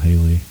Earl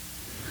Haley.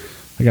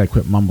 I gotta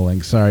quit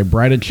mumbling. Sorry.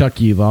 Bride of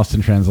Chucky, Lost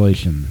in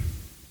Translation.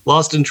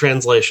 Lost in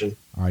Translation.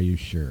 Are you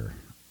sure?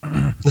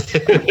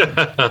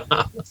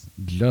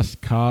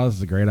 Just Cause,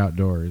 The Great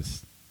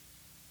Outdoors.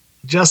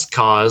 Just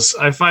Cause.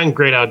 I find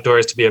Great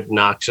Outdoors to be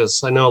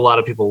obnoxious. I know a lot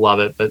of people love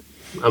it, but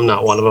I'm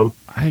not one of them.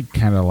 I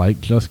kind of like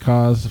Just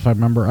Cause, if I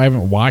remember. I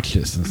haven't watched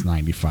it since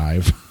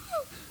 95,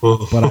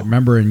 but I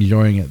remember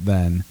enjoying it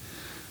then.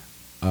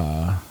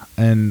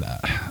 And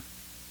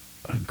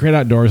Great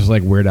Outdoors is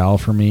like Weird Al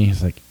for me.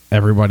 It's like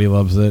everybody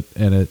loves it,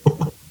 and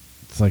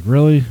it's like,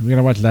 really? We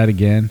gotta watch that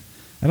again?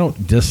 I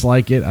don't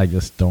dislike it. I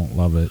just don't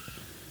love it.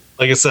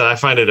 Like I said, I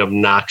find it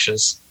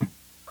obnoxious.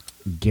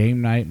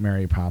 Game Night,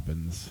 Mary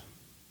Poppins.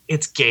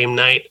 It's Game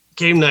Night.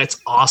 Game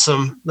Night's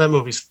awesome. That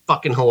movie's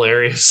fucking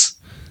hilarious.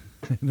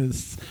 It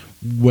is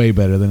way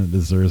better than it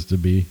deserves to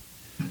be.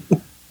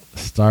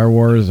 Star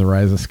Wars, The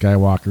Rise of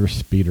Skywalker,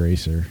 Speed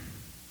Racer.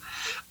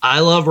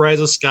 I love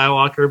Rise of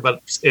Skywalker,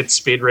 but it's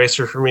Speed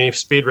Racer for me.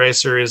 Speed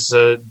Racer is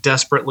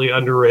desperately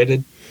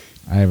underrated.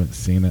 I haven't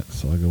seen it,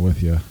 so I'll go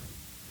with you.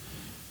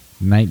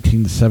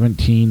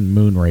 1917,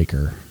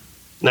 Moonraker.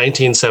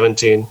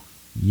 1917.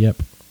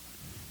 Yep.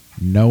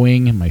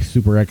 Knowing My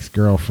Super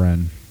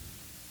Ex-Girlfriend.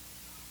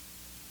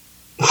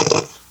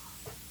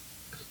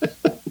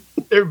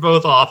 They're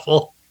both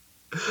awful.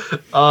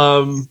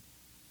 But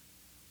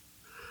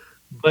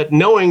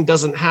Knowing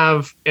doesn't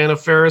have Anna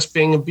Faris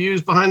being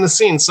abused behind the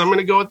scenes, so I'm going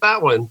to go with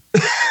that one.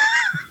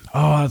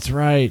 Oh, that's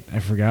right. I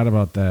forgot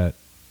about that.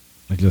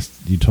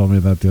 You told me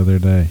that the other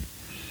day.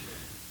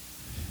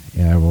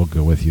 Yeah, I will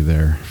go with you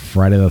there.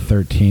 Friday the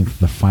 13th,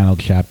 the final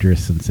chapter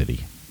is Sin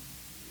City.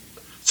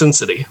 Sin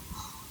City.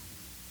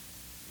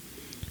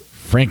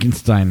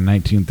 Frankenstein,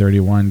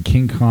 1931.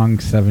 King Kong,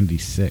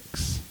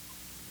 76.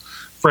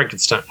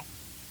 Frankenstein.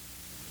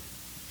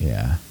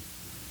 Yeah.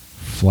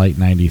 Flight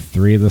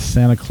 93, The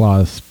Santa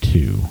Claus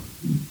 2.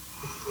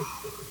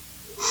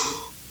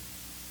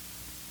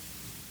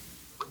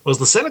 Was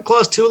the Santa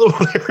Claus 2 the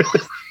one I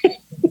really...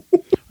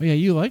 Oh, yeah,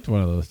 you liked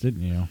one of those,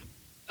 didn't you?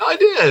 I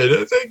did.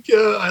 I think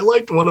I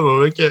liked one of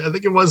them. I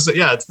think it was...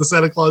 Yeah, it's the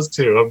Santa Claus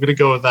 2. I'm going to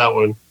go with that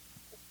one.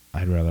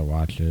 I'd rather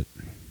watch it.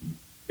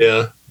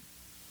 Yeah.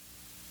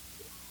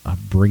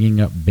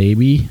 Bringing Up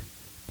Baby,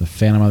 The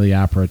Phantom of the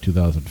Opera,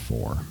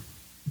 2004.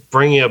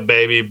 Bringing Up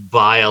Baby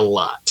by a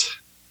lot.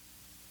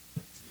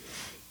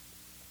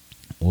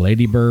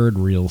 Lady Bird,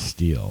 Real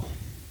Steel.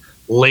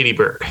 Lady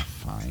Bird.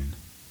 Fine.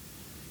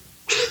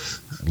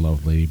 I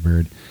love Lady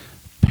Bird.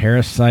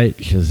 Parasite,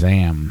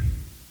 Shazam.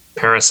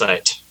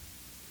 Parasite.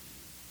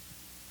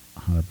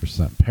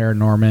 100%.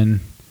 Paranorman.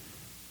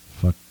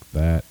 Fuck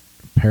that.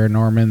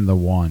 Paranorman, The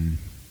One.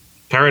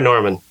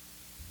 Paranorman.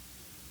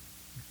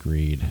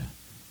 Agreed.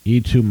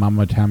 E2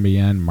 Mama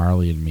Tambien,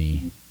 Marley and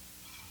Me.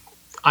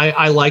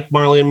 I like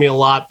Marley and Me a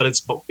lot, but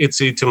it's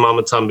Y Tu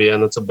Mama Tambien.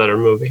 That's a better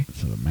movie.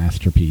 It's a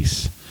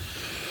masterpiece.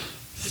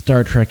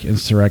 Star Trek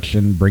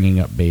Insurrection, Bringing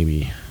Up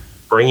Baby.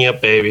 Bringing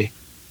Up Baby.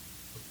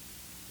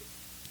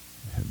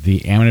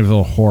 The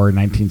Amityville Horror,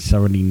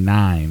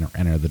 1979,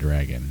 Enter the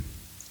Dragon.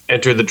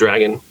 Enter the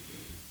Dragon.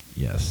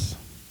 Yes.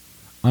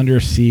 Under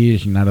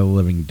Siege, Night of the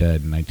Living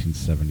Dead,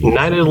 1970.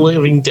 Night of the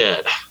Living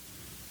Dead.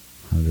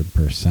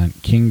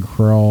 100%. King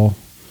Cruel,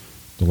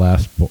 The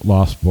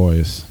Lost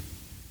Boys.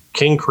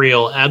 King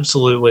Creole,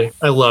 absolutely.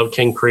 I love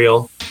King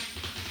Creole.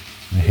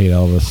 I hate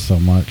Elvis so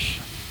much.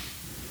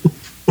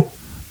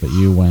 But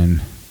you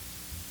win.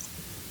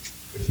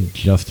 He's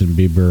Justin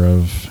Bieber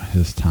of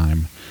his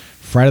time.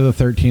 Friday the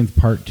 13th,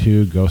 Part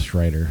 2, Ghost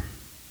Rider.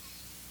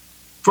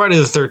 Friday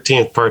the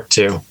 13th, Part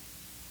 2.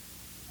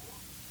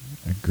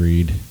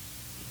 Agreed.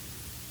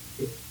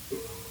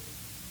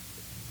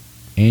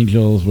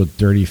 Angels with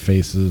Dirty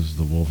Faces,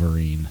 The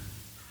Wolverine.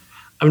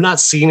 I've not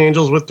seen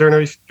Angels with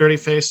Dirty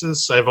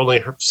Faces. I've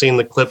only seen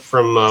the clip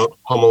from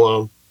Home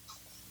Alone.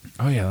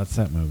 Oh, yeah, that's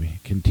that movie.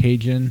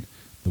 Contagion,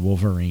 The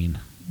Wolverine.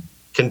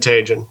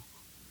 Contagion.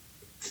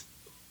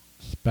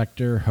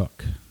 Spectre,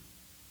 Hook.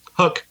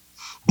 Hook.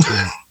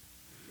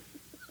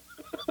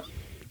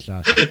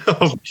 Josh.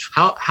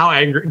 How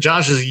angry.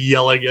 Josh is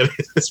yelling at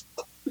his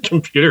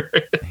computer.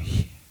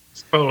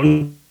 His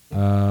phone.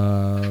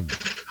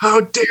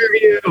 How dare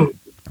you?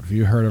 Have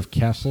you heard of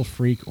Castle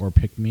Freak or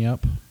Pick Me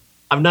Up?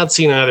 I've not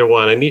seen either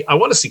one. I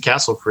want to see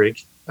Castle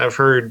Freak. I've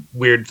heard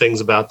weird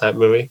things about that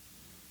movie.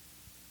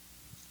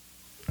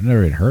 I've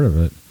never even heard of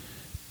it.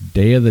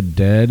 Day of the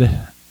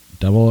Dead,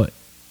 Double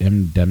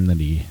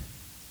Indemnity.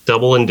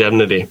 Double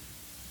Indemnity.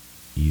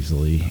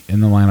 Easily. In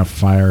the Line of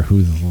Fire,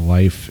 Whose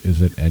Life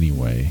Is It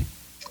Anyway?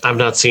 I've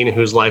not seen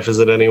Whose Life Is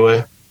It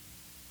Anyway?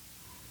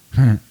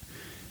 In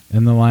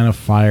the Line of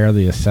Fire,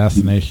 The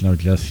Assassination of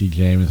Jesse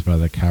James by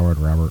the coward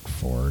Robert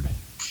Ford.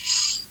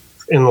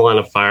 In the Line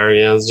of Fire,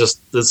 yeah,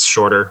 it's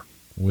shorter.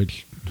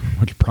 Which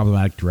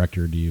problematic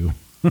director do you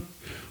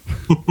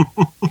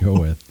go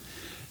with?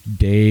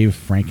 Dave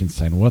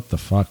Frankenstein. What the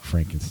fuck,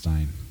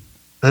 Frankenstein?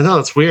 I know,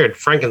 it's weird.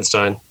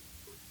 Frankenstein.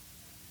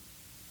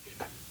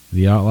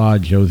 The Outlaw,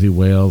 Josie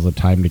Wales, A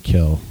Time to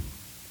Kill.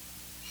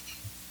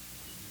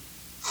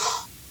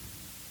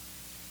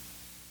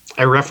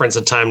 I reference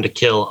A Time to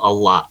Kill a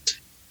lot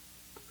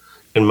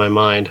in my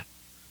mind.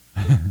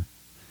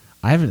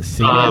 I haven't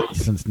seen it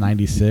since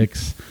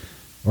 '96,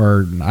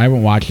 or I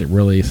haven't watched it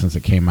really since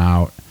it came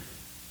out.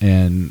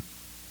 And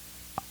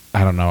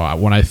I don't know.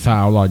 When I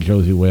saw Outlaw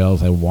Josie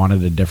Wales, I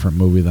wanted a different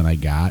movie than I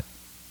got.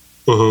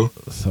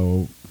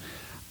 So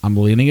I'm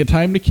leaning A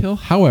Time to Kill.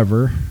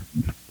 However,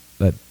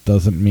 that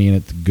doesn't mean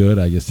it's good.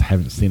 I just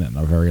haven't seen it in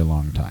a very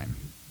long time.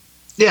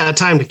 Yeah, A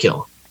Time to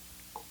Kill.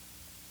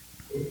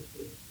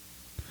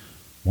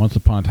 Once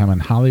Upon a Time in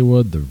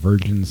Hollywood, The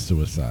Virgin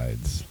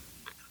Suicides.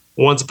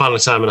 Once Upon a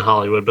Time in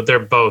Hollywood, but they're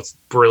both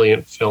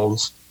brilliant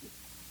films.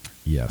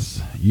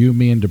 Yes. You,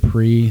 Me, and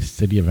Dupree,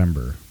 City of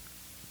Ember.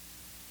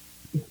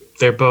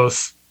 They're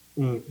both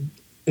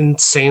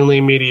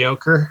insanely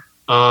mediocre.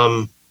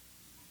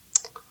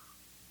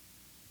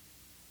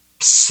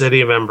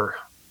 City of Ember.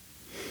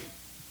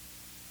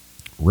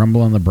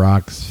 Rumble in the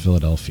Bronx,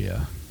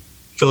 Philadelphia.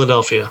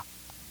 Philadelphia.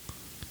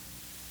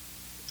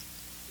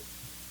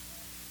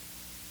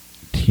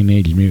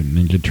 Teenage Mutant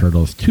Ninja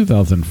Turtles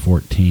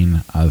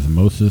 2014,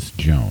 Osmosis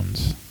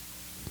Jones.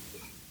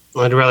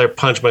 I'd rather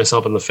punch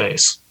myself in the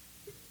face.